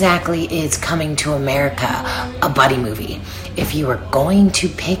 How exactly is Coming to America a buddy movie? If you were going to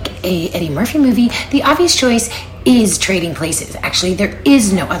pick a Eddie Murphy movie, the obvious choice is Trading Places. Actually, there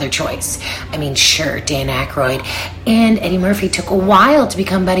is no other choice. I mean, sure, Dan Aykroyd and Eddie Murphy took a while to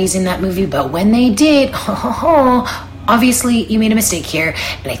become buddies in that movie, but when they did, obviously you made a mistake here,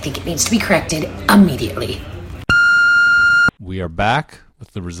 and I think it needs to be corrected immediately. We are back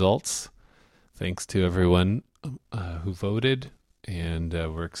with the results. Thanks to everyone who voted, and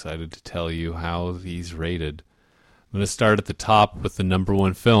we're excited to tell you how these rated. I'm going to start at the top with the number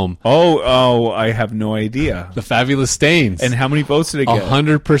one film. Oh, I have no idea. The Fabulous Stains. And how many votes did it get?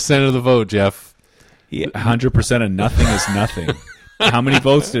 100% of the vote, Jeff. Yeah, 100% of nothing is nothing. How many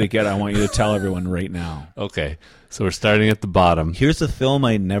votes did it get? I want you to tell everyone right now. Okay, so we're starting at the bottom. Here's a film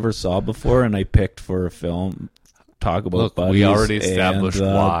I never saw before, and I picked for a film. Talk about buddies. We already established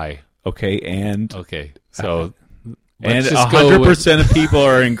why. Okay, and... Okay, so... And 100% of people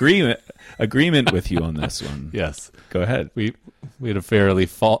are in agreement with you on this one. Yes. Go ahead. We had a fairly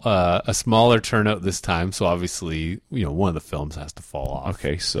a smaller turnout this time, so obviously, one of the films has to fall off.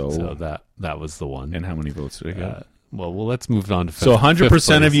 Okay, so that was the one. And how many votes did it get? Well, let's move on to fifth. So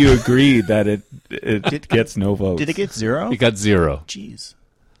 100% of you agreed that it gets no votes. Did it get 0? It got 0. Jeez.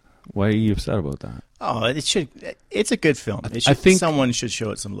 Why are you upset about that? Oh, it's a good film. I think someone should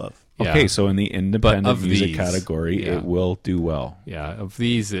show it some love. Yeah. Okay, so in the independent music these, category, it will do well. Yeah, of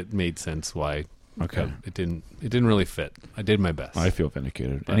these, it made sense why. Okay, it didn't really fit. I did my best. I feel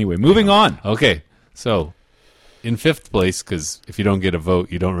vindicated. Anyway, moving on. Okay, so in fifth place, because if you don't get a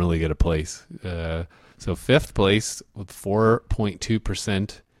vote, you don't really get a place. So fifth place with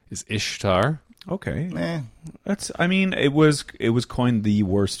 4.2% is Ishtar. Okay, that's. I mean, it was coined the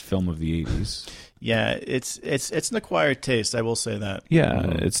worst film of the 80s. Yeah, it's an acquired taste. I will say that. Yeah,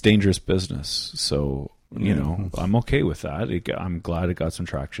 it's dangerous business. So I'm okay with that. I'm glad it got some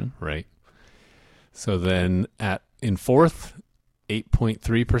traction. Right. So then in fourth,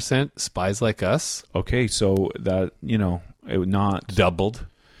 8.3%, Spies Like Us. Okay, so that it not doubled.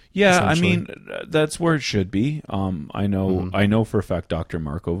 Yeah, I mean that's where it should be. I know for a fact Dr.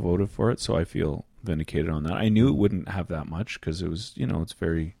 Marco voted for it, so I feel vindicated on that. I knew it wouldn't have that much because it was it's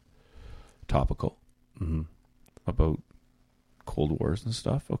very topical about Cold Wars and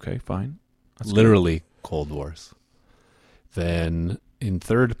stuff. Okay, fine. That's literally good. Cold Wars. Then in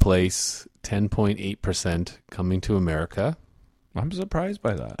third place, 10.8%, Coming to America. I'm surprised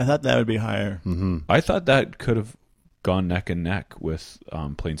by that. I thought that would be higher. Mm-hmm. I thought that could have gone neck and neck with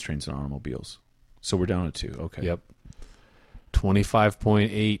Planes, Trains, and Automobiles. So we're down at 2. Okay. Yep.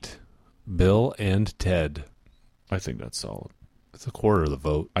 25.8, Bill and Ted. I think that's solid. It's a quarter of the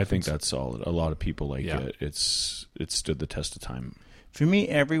vote. I think that's solid. A lot of people like it. It stood the test of time. For me,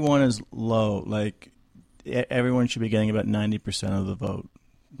 everyone is low. Like everyone should be getting about 90% of the vote.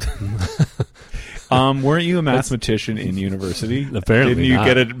 Weren't you a mathematician in university? Apparently, didn't you not.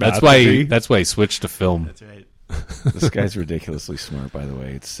 get a math degree? That's why he swithed to film. That's right. This guy's ridiculously smart, by the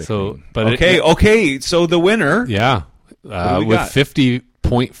way. It's sick. So, okay. So the winner, with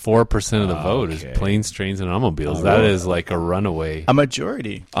 50.4% of the vote is Planes, Trains, and Automobiles. That is like a runaway. A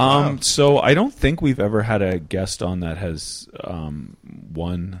majority. Wow. So I don't think we've ever had a guest on that has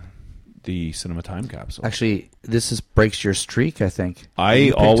won the Cinema Time Capsule. Actually, this breaks your streak, I think.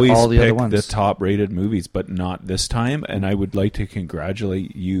 I always pick the top-rated movies, but not this time. And I would like to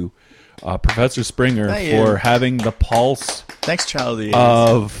congratulate you, Professor Springer, for having the pulse. Thanks, child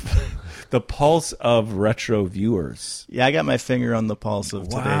the pulse of retro viewers. Yeah, I got my finger on the pulse of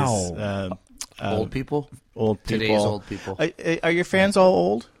today's old people. Old people. Today's old people. Are your fans all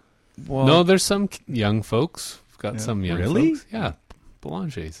old? Well, no, there's some young folks. We've got some young folks. Yeah,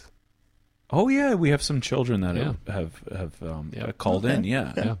 Boulanger's. Oh yeah, we have some children that have called in.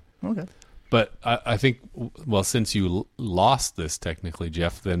 Yeah. Okay. But I think, well, since you lost this technically,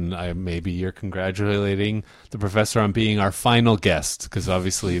 Jeff, then maybe you're congratulating the professor on being our final guest, because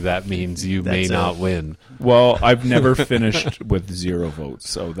obviously that means you may not win. Well, I've never finished with 0 votes,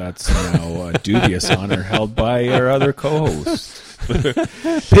 so that's now a dubious honor held by our other co-host.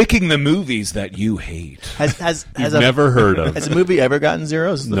 Picking the movies that you hate. Has never heard of. Has a movie ever gotten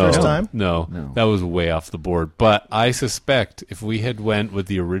 0? Is this the first time? No, that was way off the board. But I suspect if we had went with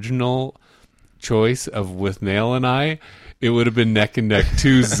the original choice of Withnail and I, it would have been neck and neck,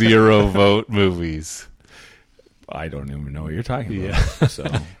 2 0-vote movies. I don't even know what you're talking about. So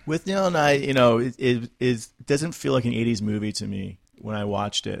Withnail and I, it doesn't feel like an 80s movie to me when I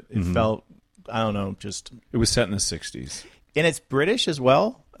watched it. It felt, I don't know, just... It was set in the 60s. And it's British as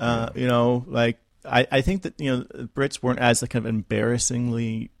well. I think that, the Brits weren't as kind of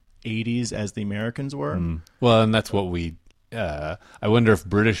embarrassingly 80s as the Americans were. Well, and that's what I wonder if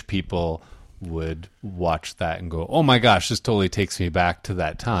British people would watch that and go, oh my gosh, this totally takes me back to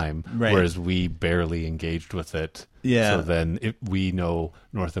that time. Right. Whereas we barely engaged with it. Yeah. So then we know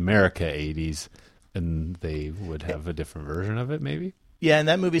North America 80s, and they would have a different version of it, maybe? Yeah, and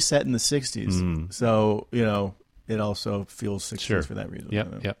that movie's set in the 60s. So, it also feels 60s for that reason.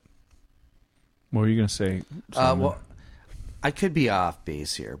 Yep. What were you going to say? Well, I could be off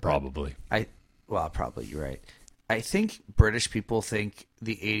base here. Probably. Probably you're right. I think British people think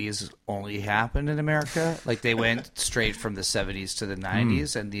the 80s only happened in America. Like, they went straight from the 70s to the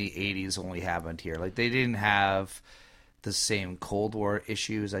 90s, and the 80s only happened here. Like, they didn't have the same Cold War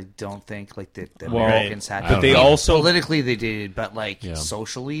issues, I don't think, like the Americans had. But they also... Politically, they did, but,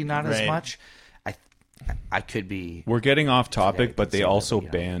 socially, not as much. I could be... We're getting off topic, but they also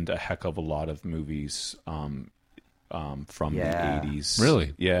banned a heck of a lot of movies from the 80s.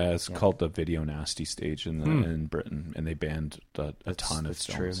 Really? Yeah, it's called the Video Nasty stage in Britain, and they banned a ton of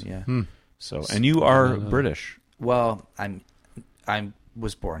films. True, yeah. So, and you are British. Well, I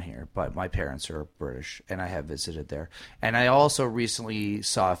was born here, but my parents are British, and I have visited there. And I also recently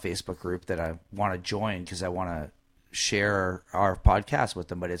saw a Facebook group that I want to join because I want to share our podcast with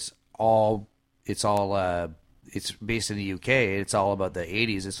them, but it's based in the UK. It's all about the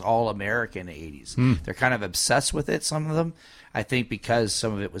 80s. It's all American 80s. They're kind of obsessed with it, some of them. I think because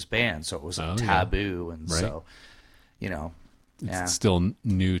some of it was banned, so it was taboo. And so, It's still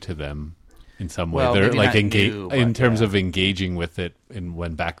new to them in some way. Well, They're maybe like not new, in terms of engaging with it, and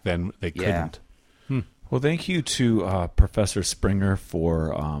when back then they couldn't. Well, thank you to Professor Springer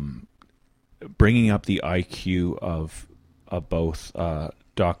for bringing up the IQ of both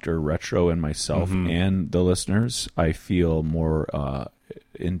Dr. Retro and myself and the listeners. I feel more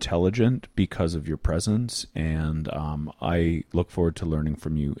intelligent because of your presence, and I look forward to learning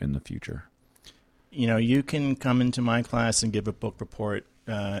from you in the future. You can come into my class and give a book report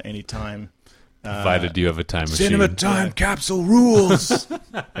anytime. Provided you have a time machine. Cinema Time Capsule rules!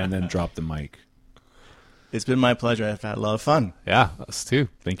 And then drop the mic. It's been my pleasure. I've had a lot of fun. Yeah, us too.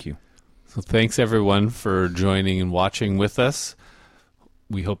 Thank you. So thanks, everyone, for joining and watching with us.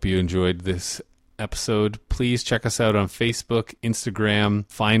 We hope you enjoyed this episode. Please check us out on Facebook, Instagram.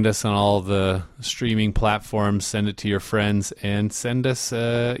 Find us on all the streaming platforms. Send it to your friends, and send us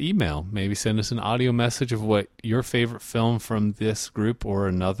an email. Maybe send us an audio message of what your favorite film from this group or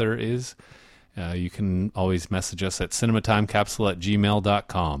another is. You can always message us at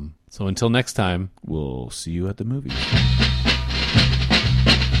cinematimecapsule@gmail.com. So until next time, we'll see you at the movies.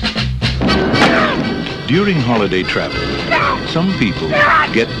 During holiday travel, some people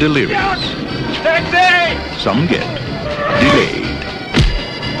get delirious. Some get delayed.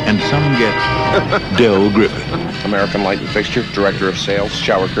 And some get Del Griffin. American Light and Fixture, Director of Sales,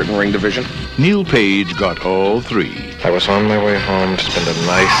 Shower Curtain Ring Division. Neil Page got all three. I was on my way home to spend a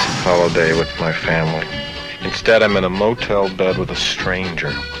nice holiday with my family. Instead, I'm in a motel bed with a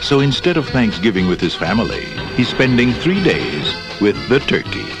stranger. So instead of Thanksgiving with his family, he's spending 3 days with the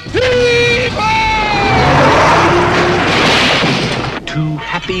turkey. 2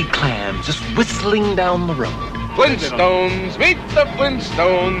 happy clams just whistling down the road. Flintstones, meet the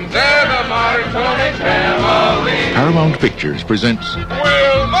Flintstones, they're the Marconi family. Paramount Pictures presents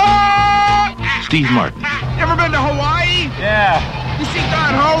Wilma! Steve Martin. You ever been to Hawaii? Yeah. You see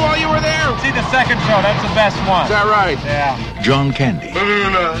Don Ho while you were there? See the second show, that's the best one. Is that right? Yeah. John Candy.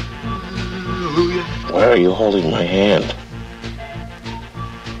 Why are you holding my hand?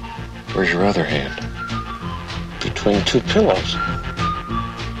 Where's your other hand? Between 2 pillows.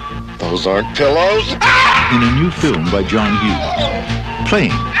 Those aren't pillows. In a new film by John Hughes.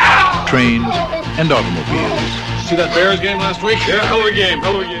 Planes, trains, and automobiles. See that Bears game last week? Yeah, hell of a game,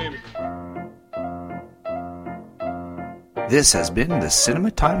 hell of a game. This has been the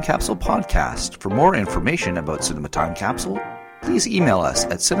Cinema Time Capsule podcast. For more information about Cinema Time Capsule, please email us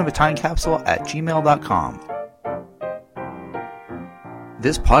at cinematimecapsule@gmail.com.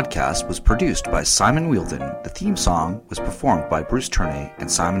 This podcast was produced by Simon Wheeldon. The theme song was performed by Bruce Turney and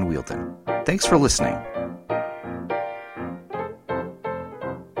Simon Wheeldon. Thanks for listening.